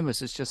of our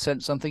members has just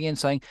sent something in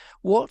saying,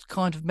 what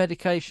kind of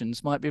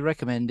medications might be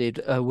recommended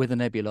with a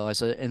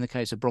nebulizer in the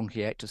case of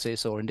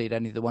bronchiectasis, or indeed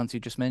any of the ones you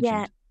just mentioned?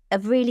 Yeah, a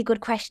really good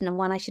question, and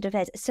one I should have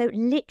read. So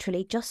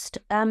literally just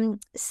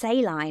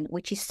saline,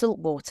 which is salt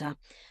water,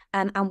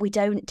 and we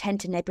don't tend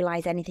to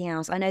nebulize anything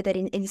else. I know that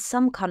in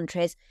some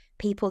countries,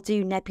 people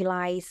do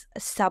nebulize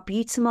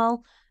salbutamol.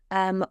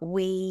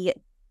 We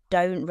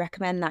don't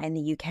recommend that in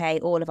the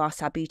UK. All of our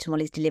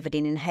salbutamol is delivered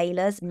in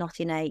inhalers, not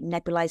in a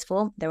nebulized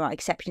form. There are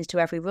exceptions to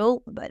every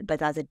rule,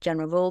 but as a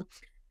general rule,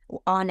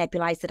 our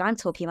nebulizers that I'm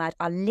talking about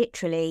are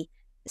literally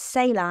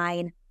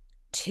saline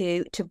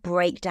to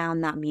break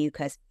down that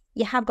mucus.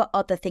 You have got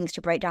other things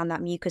to break down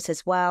that mucus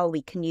as well.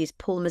 We can use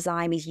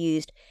pulmozyme is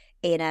used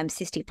in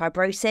cystic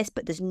fibrosis,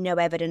 but there's no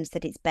evidence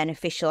that it's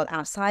beneficial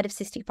outside of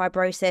cystic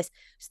fibrosis.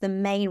 So the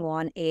main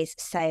one is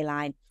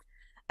saline.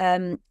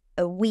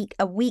 A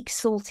weak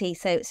salty,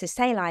 so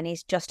saline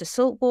is just a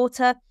salt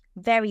water,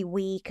 very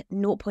weak,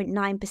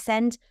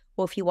 0.9%,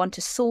 or if you want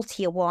a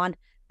saltier one,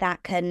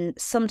 that can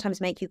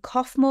sometimes make you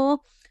cough more,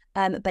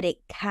 but it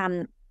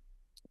can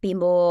be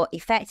more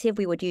effective.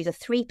 We would use a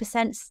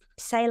 3%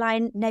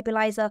 saline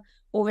nebulizer,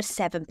 or a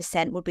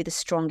 7% would be the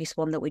strongest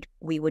one that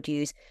we would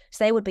use.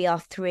 So they would be our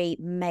three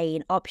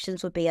main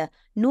options, would be a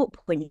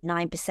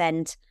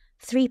 0.9%,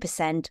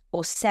 3%,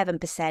 or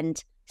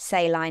 7%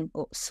 saline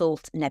or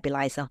salt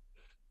nebulizer.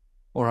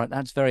 All right,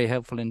 that's very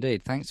helpful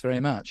indeed. Thanks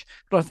very much.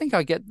 But I think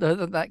I get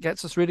that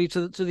gets us really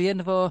to the end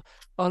of our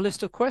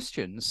list of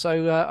questions.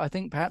 So I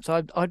think perhaps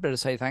I'd better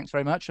say thanks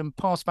very much and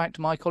pass back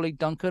to my colleague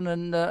Duncan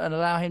and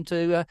allow him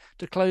to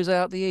close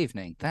out the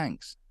evening.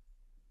 Thanks.